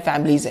API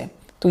families है।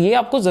 तो ये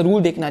आपको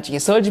जरूर देखना चाहिए,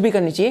 सर्च भी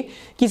करनी चाहिए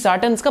कि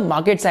सार्टेंस का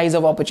मार्केट साइज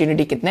ऑफ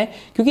अपॉर्चुनिटी कितना है,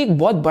 क्योंकि एक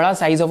बहुत बड़ा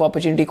साइज ऑफ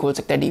अपॉर्चुनिटी खोल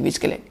सकता है डीवीज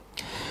के लिए।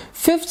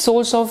 फिफ्थ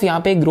सोर्स ऑफ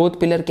यहाँ पे ग्रोथ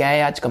पिलर क्या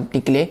है आज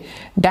कंपनी के लिए,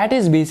 that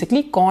is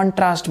basically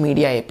contrast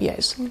media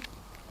APIs.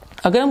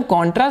 अगर हम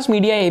कॉन्ट्रास्ट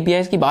मीडिया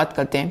एपीआईज की बात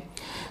करते हैं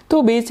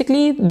तो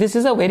basically this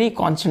is a very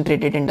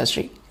concentrated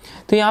industry.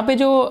 तो यहाँ पे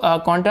जो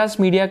कॉन्ट्रास्ट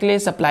मीडिया के लिए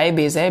सप्लाई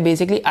बेस है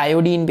बेसिकली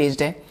आयोडीन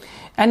बेस्ड है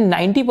एंड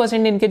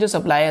 90% इनके जो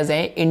सप्लायर्स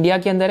हैं इंडिया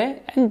के अंदर है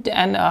and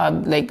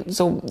like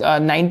so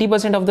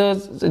 90% of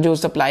the जो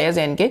सप्लायर्स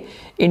हैं इनके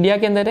इंडिया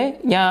के अंदर है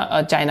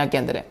या चाइना के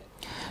अंदर है।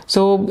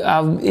 सो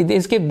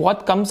इसके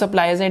बहुत कम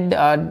सप्लायर्स हैं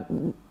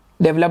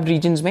डेवलप्ड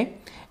रीजन्स में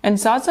एंड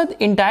साथ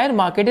साथ entire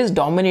market is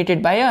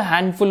dominated by a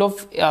handful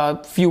of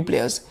few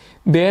players,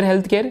 bear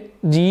health care,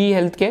 GE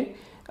health care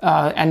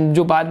and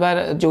जो बार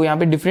बार जो यहाँ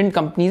पे डिफरेंट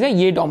कंपनीज है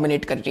ये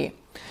डोमिनेट कर रही है।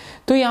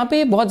 तो यहाँ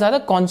पे बहुत ज़्यादा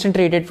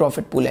कॉन्सेंट्रेटेड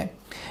प्रॉफिट पूल है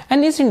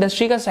एंड इस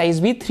इंडस्ट्री का साइज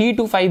भी 3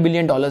 to 5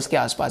 बिलियन डॉलर्स के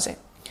आसपास है।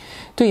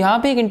 तो यहाँ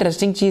पे एक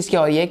इंटरेस्टिंग चीज क्या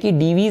हो रही है कि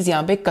डीवीज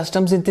यहाँ पे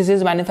कस्टम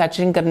सिंथेसिस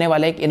मैन्युफैक्चरिंग करने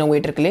वाला है एक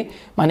इनोवेटर के लिए,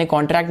 माने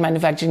कॉन्ट्रैक्ट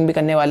मैन्युफैक्चरिंग भी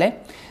करने वाला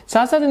है,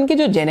 साथ साथ इनके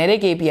जो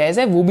जेनेरिक एपीआईज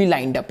है वो भी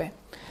लाइंड अप है।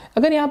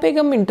 अगर यहाँ पे एक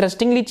हम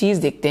इंटरेस्टिंगली चीज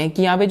देखते हैं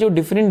कि यहाँ पे जो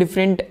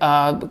डिफरेंट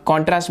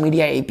कॉन्ट्रास्ट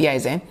मीडिया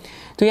एपीआईज हैं,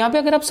 तो यहाँ पे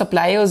अगर आप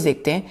सप्लायर्स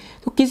देखते हैं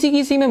तो किसी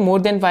किसी में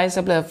मोर देन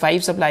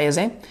 5 सप्लायर्स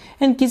हैं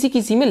एंड किसी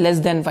किसी में लेस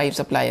देन 5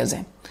 सप्लायर्स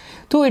हैं।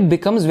 तो it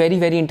becomes very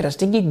very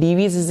interesting कि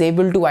Divi's is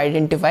able to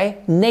identify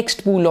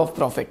next pool of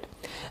profit.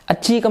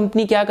 अच्छी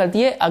कंपनी क्या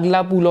करती है,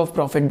 अगला पूल ऑफ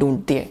प्रॉफिट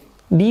ढूंढती है।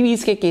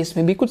 डीवीज के केस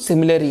में भी कुछ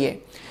सिमिलर ही है।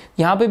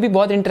 यहाँ पे भी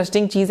बहुत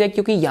इंटरेस्टिंग चीज है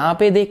क्योंकि यहाँ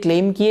पे दे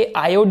क्लेम किए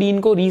आयोडीन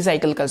को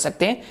रिसाइकल कर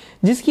सकते हैं,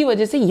 जिसकी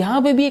वजह से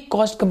यहाँ पे भी एक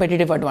कॉस्ट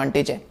कंपेटिटिव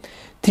एडवांटेज है।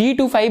 3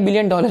 to 5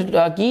 बिलियन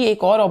डॉलर की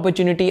एक और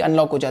अपॉर्चुनिटी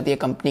अनलॉक हो जाती है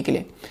कंपनी के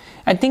लिए।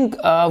 I think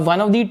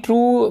one of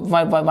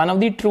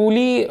the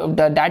truly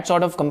that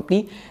sort of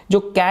company जो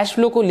कैश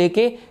फ्लो को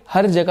लेके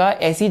हर जगह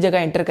ऐसी जगह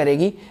एंटर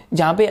करेगी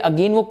जहां पे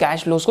अगेन वो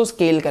कैश फ्लोस को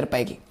स्केल कर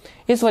पाएगी।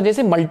 इस वजह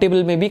से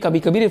मल्टीपल में भी कभी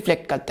कभी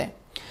रिफ्लेक्ट करते हैं।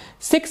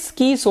 6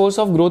 की सोर्स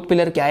ऑफ ग्रोथ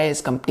पिलर क्या है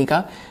इस कंपनी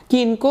का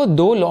कि इनको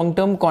 2 लॉन्ग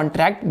टर्म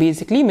कॉन्ट्रैक्ट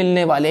बेसिकली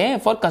मिलने वाले हैं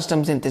फॉर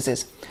कस्टम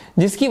सिंथेसिस,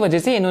 जिसकी वजह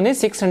से इन्होंने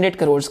 600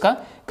 करोड़ का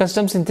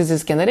कस्टम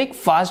सिंथेसिस के अंदर एक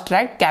फास्ट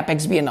ट्रैक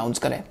कैपेक्स भी अनाउंस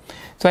करा है।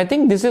 सो I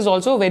think this is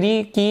also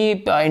very की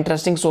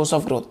इंटरेस्टिंग सोर्स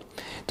ऑफ ग्रोथ।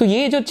 तो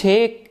ये जो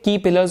 6 की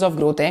पिलर्स ऑफ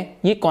ग्रोथ हैं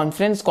ये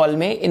कॉन्फ्रेंस कॉल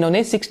में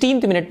इन्होंने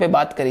 16th मिनट पे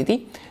बात करी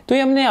थी। तो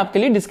ये हमने आपके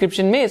लिए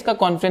डिस्क्रिप्शन में इसका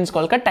कॉन्फ्रेंस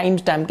कॉल का टाइम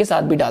स्टैम्प के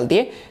साथ भी डाल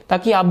दिए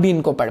ताकि आप भी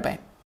इनको पढ़ पाए।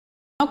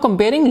 Now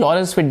comparing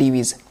Laurus with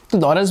Divi's, तो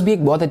लॉरस भी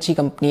एक बहुत अच्छी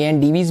कंपनी है,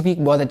 डीवीज भी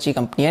एक बहुत अच्छी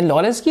कंपनी है।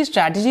 लॉरस की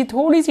स्ट्रैटेजी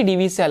थोड़ी सी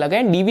डीवीज से अलग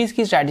है, डीवीज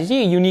की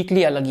स्ट्रैटेजी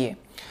यूनिकली अलग ही है।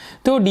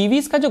 तो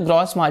डीवीज का जो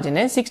ग्रॉस मार्जिन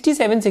है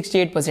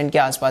 67-68% के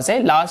आसपास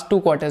है। लास्ट 2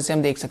 क्वार्टर से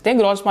हम देख सकते हैं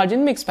ग्रॉस मार्जिन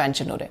में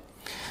एक्सपेंशन हो रहा है।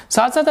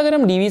 साथ साथ अगर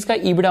हम डीवीज का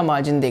ईबिटा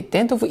मार्जिन देखते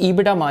हैं तो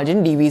ईबिटा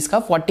मार्जिन डीवीज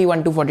का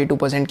 41 to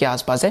 42% के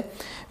आसपास है,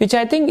 विच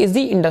I think is the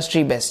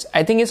industry best.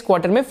 I think इस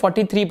क्वार्टर में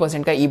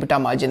 43% का ईबिटा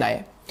मार्जिन आया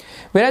है।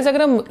 वेराज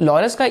अगर हम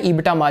लॉरस का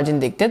ईबिटा मार्जिन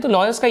देखते हैं तो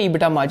लॉरस का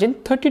ईबिटा मार्जिन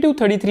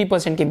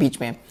 32-33% के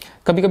बीच में है।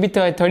 कभी कभी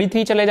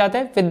 33 चले जाता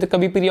है, फिर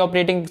कभी प्री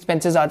ऑपरेटिंग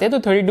एक्सपेंसेस आते हैं तो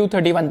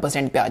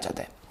 32-31% पे आ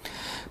जाता है।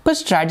 पर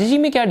स्ट्रैटेजी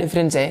में क्या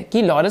डिफरेंस है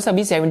कि लॉरस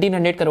अभी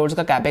 1700 करोड़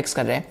का कैपेक्स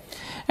कर रहे हैं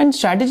एंड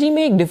स्ट्रैटेजी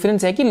में एक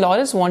डिफरेंस है कि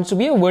Laurus wants to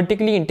be a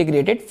vertically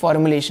integrated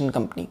formulation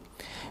company,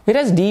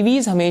 वेराज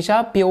Divi's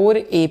हमेशा pure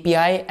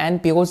API and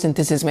pure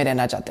synthesis में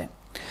रहना चाहते हैं।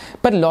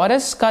 पर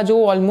लॉरस का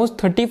जो ऑलमोस्ट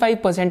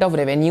 35% ऑफ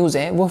रेवेन्यूज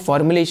है वो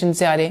फॉर्मुलेशन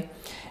से आ रहे हैं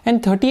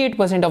and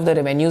 38% of the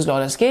revenues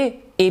Laurus के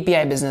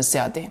एपीआई बिजनेस से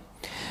आते हैं,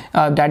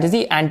 that is the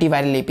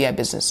antiviral API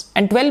business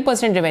and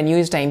 12% revenue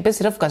इस टाइम पे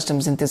सिर्फ कस्टम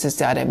सिंथेसिस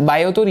से आ रहा है।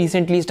 बायो तो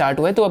रिसेंटली स्टार्ट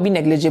हुआ है तो अभी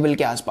नेग्लिजिबल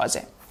के आसपास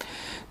है।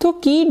 तो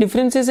की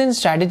डिफरेंसेस इन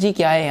स्ट्रैटेजी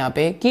क्या है यहाँ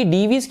पे कि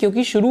डीवीज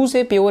क्योंकि शुरू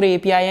से pure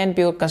API and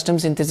pure custom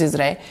synthesis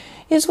रहे,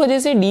 इस वजह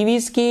से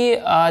डीवीज की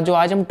जो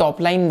आज हम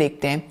टॉप लाइन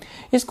देखते हैं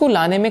इसको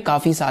लाने में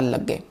काफी साल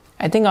लग गए।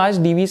 आई थिंक आज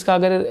डीवीज का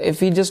अगर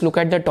if you just look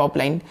at the top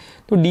line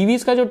तो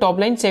डीवीज का जो टॉप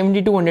लाइन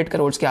 7200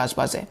 करोड़ के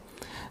आसपास है,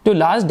 जो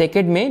लास्ट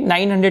डेकेड में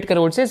 900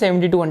 करोड़ से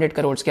 7200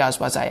 करोड़ के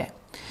आसपास आया है।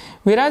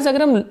 वेराज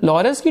अगर हम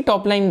लॉरस की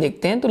टॉप लाइन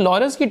देखते हैं तो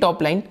लॉरस की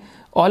top line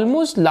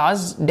almost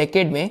last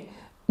decade में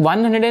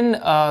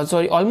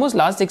ऑलमोस्ट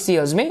लास्ट 6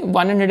 ईयर्स में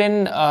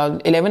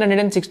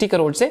 1160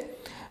 करोड़ से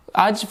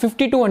आज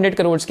 5200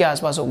 करोड़ के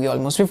आसपास होगी,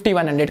 ऑलमोस्ट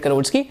 5100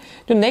 करोड़ की,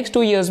 जो नेक्स्ट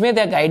 2 ईयर्स में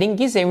दे आर गाइडिंग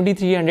की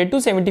 7300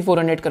 to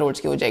 7400 करोड़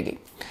की हो जाएगी।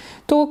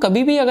 तो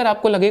कभी भी अगर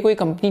आपको लगे कोई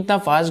कंपनी इतना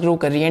फास्ट ग्रो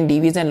कर रही है,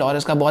 डीवीज एंड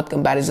लॉरस का बहुत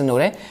कंपैरिजन हो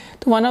रहा है,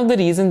 तो one of the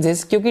reasons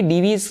is क्योंकि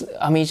डीवीज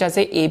हमेशा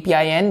से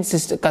एपीआई एंड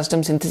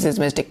कस्टम सिंथेसिस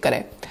में स्टिक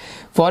करे।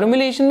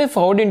 फॉर्मुलेशन में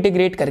फॉरवर्ड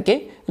इंटीग्रेट करके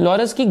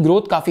लॉरस की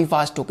ग्रोथ काफी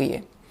फास्ट हो गई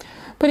है।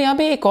 पर यहाँ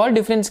पे एक और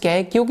डिफरेंस क्या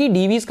है, क्योंकि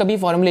डीवीज कभी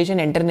फॉर्मुलेशन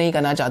एंटर नहीं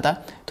करना चाहता,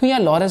 तो यहाँ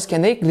लॉरस के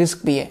अंदर एक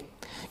रिस्क भी है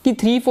कि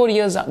 3-4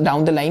 ईयर्स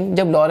डाउन द लाइन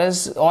जब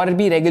लॉरस और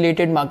भी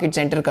रेगुलेटेड मार्केट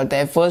एंटर करता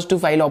है, फर्स्ट टू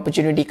फाइल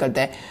अपॉर्चुनिटी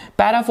करता है,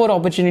 पैरा 4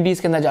 अपॉर्चुनिटीज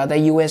के अंदर जाता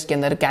है, यूएस के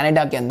अंदर,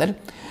 कनाडा के अंदर,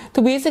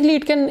 तो basically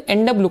it can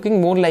and up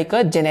looking more like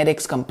a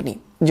generics company,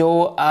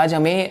 जो आज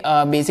हमें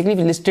बेसिकली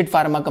लिस्टेड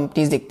फार्मा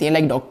कंपनीज दिखती है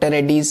लाइक डॉक्टर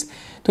रेड्डीज।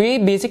 तो ये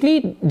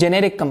बेसिकली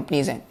जेनेरिक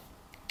कंपनीज हैं।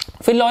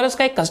 फिर लॉरस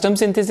का एक कस्टम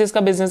सिंथेसिस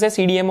का बिजनेस है,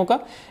 सीडीएमओ का,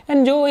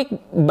 एंड जो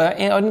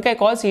उनका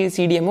एक और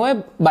सीडीएमओ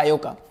है बायो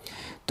का।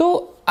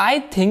 तो I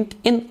think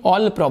in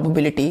all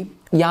probability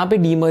यहाँ पे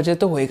डीमर्जर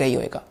तो होएगा ही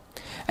होएगा।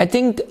 आई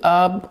थिंक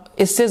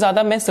इससे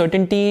ज़्यादा मैं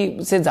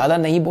सर्टेनिटी से ज़्यादा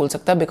नहीं बोल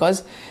सकता,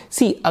 बिकॉज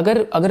सी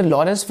अगर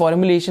लॉरस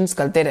फॉर्मुलेशंस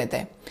करते रहते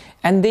हैं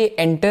and they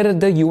enter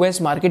the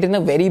US market in a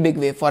very big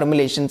way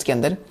formulations के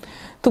अंदर,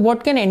 तो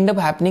what can and up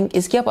happening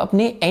is कि आप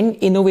अपने एंड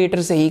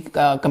इनोवेटर से ही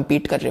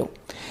कंपीट कर रहे हो,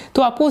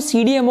 तो आपको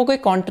सीडीएमओ के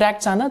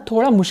कॉन्ट्रैक्ट्स आना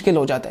थोड़ा मुश्किल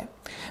हो जाता है,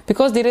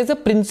 because there is a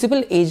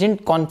principal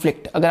agent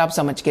conflict अगर आप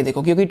समझ के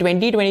देखो, क्योंकि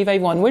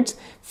 2025 onwards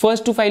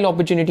first to file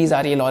opportunities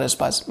आ रही है लॉरस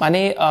पास,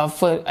 माने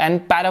एंड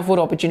पैरा 4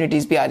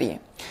 अपॉर्चुनिटीज भी आ रही है।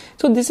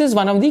 So this is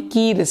one of the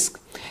key risk,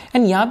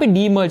 and यहाँ पे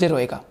डीमर्जर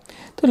होएगा।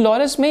 तो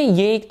लॉरस में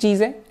ये एक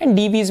चीज है एंड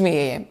डीवीज में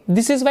ये है।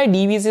 This is Y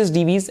Divi's is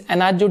Divi's,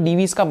 and आज जो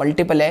डीवीज का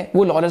मल्टीपल है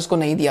वो लॉरस को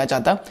नहीं दिया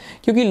जाता,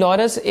 क्योंकि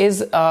Laurus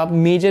is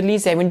majorly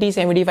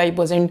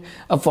 70-75%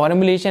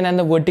 formulation and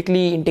the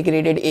vertically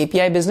integrated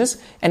API business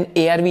and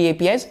ARV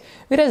APIs,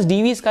 whereas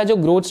Divi's का जो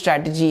ग्रोथ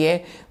स्ट्रैटेजी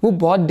है वो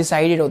बहुत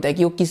डिसाइडेड होता है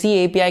कि वो किसी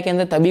एपीआई के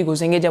अंदर तभी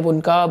घुसेंगे जब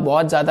उनका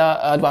बहुत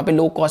ज्यादा वहाँ पे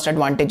लो कॉस्ट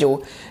एडवांटेज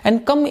हो, एंड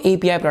कम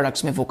एपीआई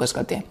प्रोडक्ट्स में फोकस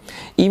करते हैं।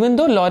 Even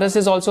though Laurus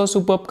is also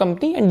superb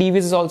company and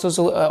Divi's is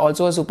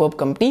also a superb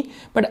company,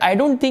 but I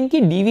don't think कि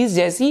डीवीज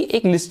जैसी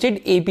एक लिस्टेड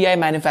एपीआई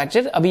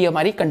मैन्युफैक्चरर अभी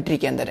हमारी कंट्री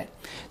के अंदर है।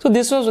 So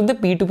this was the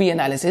P2P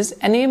analysis,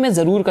 and ये मैं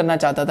जरूर करना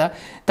चाहता था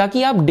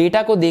ताकि आप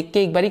डेटा को देख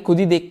के एक बारी खुद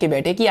ही देख के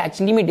बैठे कि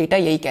एक्चुअली में डेटा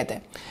यही कहता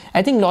है।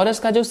 आई थिंक लॉरस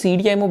का जो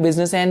सीडीएमओ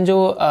बिजनेस है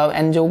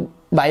एंड जो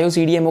बायो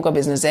सीडीएमओ का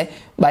बिजनेस है,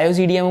 बायो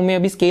सीडीएमओ में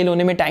अभी स्केल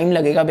होने में टाइम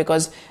लगेगा,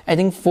 बिकॉज आई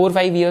थिंक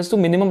 4-5 ईयर्स तो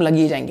मिनिमम लग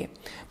ही जाएंगे।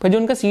 पर जो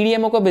उनका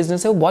सीडीएमओ का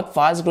बिजनेस है वो बहुत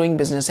फास्ट ग्रोइंग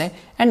बिजनेस है,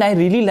 and I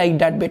really like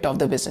that bit of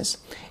the business.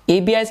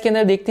 APIs के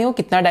अंदर देखते हैं वो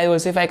कितना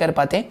डाइवर्सिफाई कर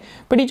पाते हैं,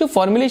 बट ये जो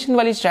फॉर्मुलेशन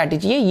वाली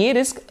स्ट्रैटेजी है, ये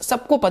रिस्क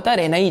सबको पता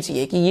रहना ही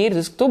चाहिए कि ये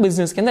रिस्क तो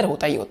बिजनेस के अंदर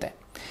होता ही होता है।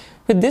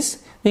 With this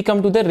we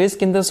come to the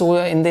risk in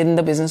the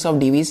business of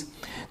Divi's.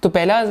 तो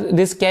पहला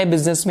रिस्क क्या है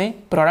बिजनेस में?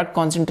 Product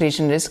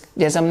concentration risk.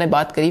 जैसे हमने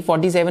बात करी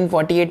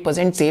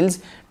 47-48% सेल्स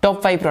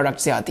टॉप 5 प्रोडक्ट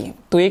से आती हैं,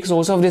 तो एक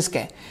सोर्स ऑफ रिस्क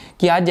है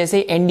कि आज जैसे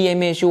एनडीए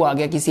में इशू आ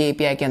गया किसी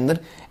एपीआई के अंदर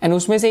एंड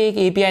उसमें से एक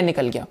एपीआई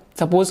निकल गया,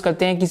 सपोज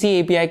करते हैं किसी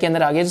एपीआई के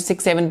अंदर आ गया जो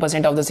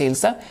 6-7% ऑफ द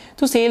सेल्स था,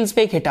 तो सेल्स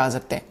पे एक हिट आ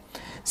सकता है।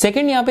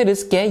 सेकेंड यहाँ पे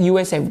रिस्क क्या है?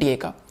 यूएस एफडीए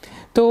का।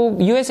 तो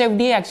यूएस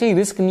एफडीए एक्चुअली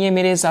रिस्क नहीं है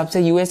मेरे हिसाब से,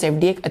 यूएस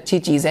एफडीए एक अच्छी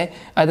चीज़ है।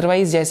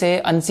 अदरवाइज जैसे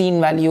अनसीन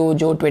वैल्यू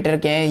जो ट्विटर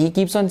के हैं, ही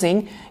कीप्स ऑन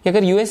सेइंग कि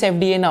अगर यूएस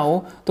एफडीए ना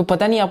हो तो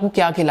पता नहीं आपको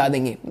क्या खिला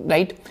देंगे,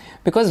 राइट?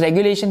 बिकॉज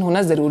रेगुलेशन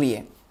होना ज़रूरी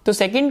है। तो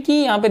सेकंड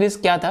की यहाँ पे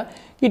रिस्क क्या था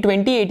कि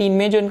 2018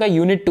 में जो इनका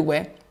यूनिट 2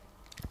 है,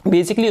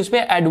 बेसिकली उस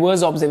पर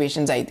एडवर्स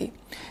ऑब्जर्वेशन आई थी,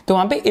 तो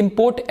वहाँ पे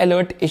इम्पोर्ट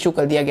अलर्ट इशू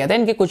कर दिया गया था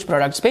इनके कुछ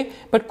प्रोडक्ट्स पे,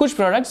 बट कुछ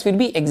प्रोडक्ट्स फिर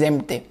भी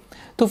एग्जेम्प्ट थे।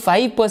 तो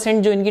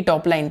 5% जो इनकी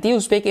टॉप लाइन थी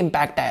उस पर एक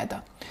इम्पैक्ट आया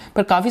था,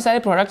 पर काफ़ी सारे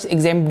प्रोडक्ट्स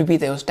एग्जेम्प्ट भी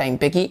थे उस टाइम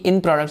पे कि इन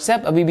प्रोडक्ट्स से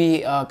आप अभी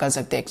भी कर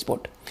सकते हैं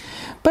एक्सपोर्ट।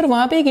 पर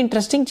वहाँ पे एक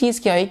इंटरेस्टिंग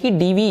चीज़ क्या है कि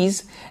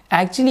डीवीज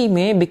एक्चुअली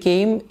में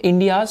became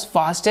India's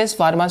fastest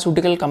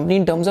pharmaceutical company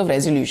in terms of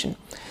resolution.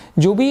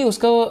 जो भी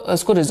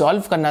उसको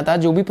रिजॉल्व करना था,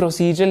 जो भी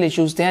प्रोसीजरल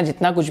इश्यूज थे,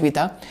 जितना कुछ भी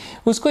था,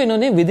 उसको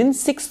इन्होंने विद इन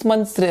 6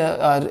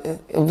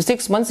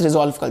 मंथ्स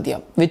रिजॉल्व कर दिया,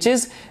 which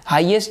is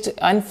highest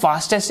and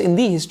fastest in the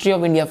history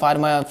of India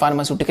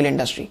pharmaceutical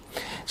industry.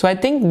 So I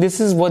think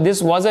this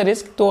was a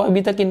risk. तो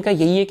अभी तक इनका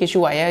यही एक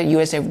इशू आया है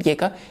यूएस एफडीए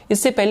का,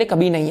 इससे पहले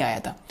कभी नहीं आया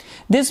था।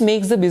 This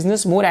makes the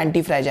business more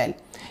anti fragile,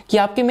 कि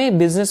आपके में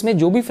बिजनेस में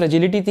जो भी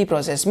फ्रेजिलिटी थी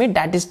प्रोसेस में,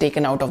 that is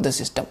taken out of the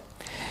system.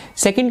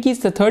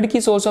 Third की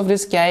सोर्स ऑफ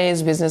रिस्क क्या है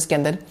इस बिजनेस के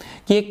अंदर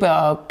कि एक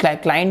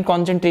क्लाइंट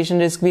कॉन्सेंट्रेशन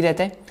रिस्क भी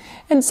रहता है,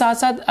 एंड साथ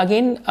साथ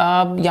अगेन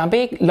यहाँ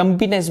पे एक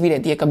लंपीनेस भी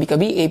रहती है कभी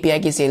कभी एपीआई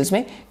की सेल्स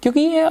में,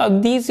 क्योंकि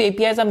these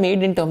APIs are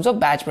made in terms of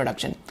batch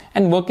production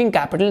and working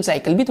capital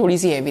cycle भी थोड़ी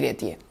सी हैवी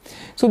रहती है।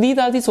 So these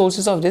are the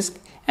sources of risk,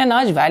 and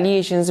आज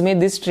वैल्यूएशंस में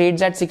this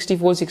trades eight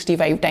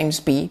 64-65 times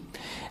P.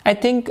 I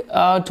think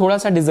थोड़ा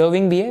सा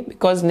डिजर्विंग भी है,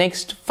 बिकॉज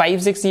नेक्स्ट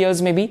 5-6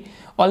 ईयर्स में भी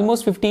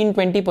almost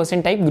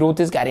 15-20% type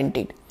growth is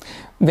guaranteed.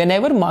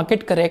 Whenever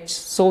market corrects,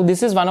 so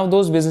this is one of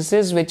those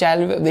businesses which I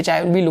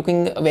will be looking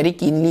very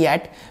keenly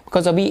at,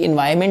 because अभी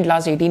environment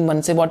last 18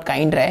 months से बहुत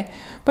kind रहा है,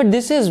 but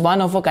this is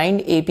one of a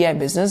kind API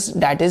business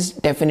that is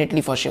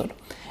definitely for sure.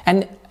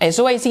 And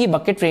SOIC की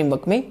bucket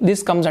framework में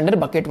this comes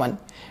under bucket 1,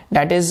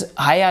 that is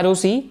high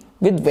ROC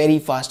with very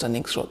fast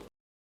earnings growth.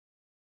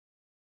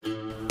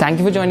 Thank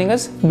you for joining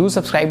us, do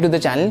subscribe to the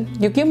channel,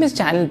 क्योंकि हम इस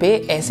channel पे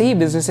ऐसे ही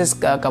businesses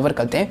cover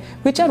करते हैं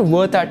which are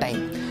worth our time.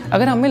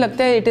 अगर हमें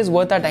लगता है it is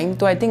worth our time,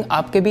 तो आई थिंक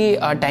आपके भी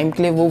टाइम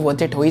के लिए वो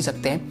वर्थ इट हो ही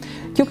सकते हैं,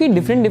 क्योंकि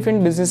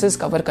डिफरेंट बिजनेसेस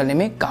कवर करने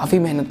में काफ़ी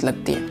मेहनत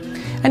लगती है।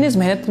 एंड इस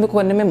मेहनत को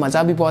करने में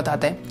मज़ा भी बहुत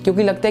आता है,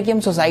 क्योंकि लगता है कि हम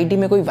सोसाइटी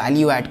में कोई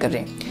वैल्यू ऐड कर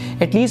रहे हैं।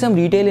 एटलीस्ट हम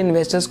रिटेल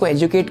इन्वेस्टर्स को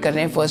एजुकेट कर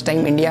रहे हैं फर्स्ट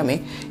टाइम इंडिया में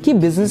कि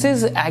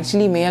बिजनेसेस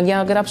एक्चुअली में,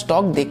 अगर आप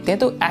स्टॉक देखते हैं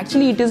तो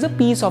actually it is a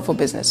piece of a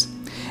business.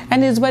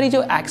 And इस बार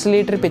जो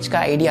एक्सेलेरेटर पिच का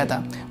आइडिया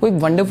था वो एक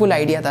वंडरफुल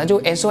आइडिया था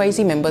जो SOIC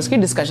मेंबर्स के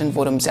डिस्कशन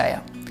फोरम से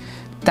आया।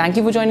 Thank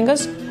you for joining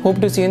us, hope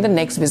to C you in the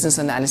next business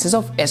analysis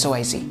of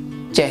SOIC।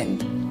 जय Hind.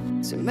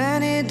 So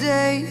many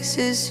days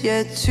is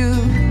yet to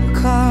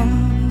come.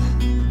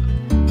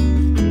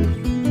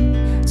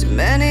 Too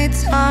many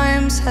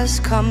times has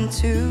come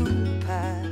to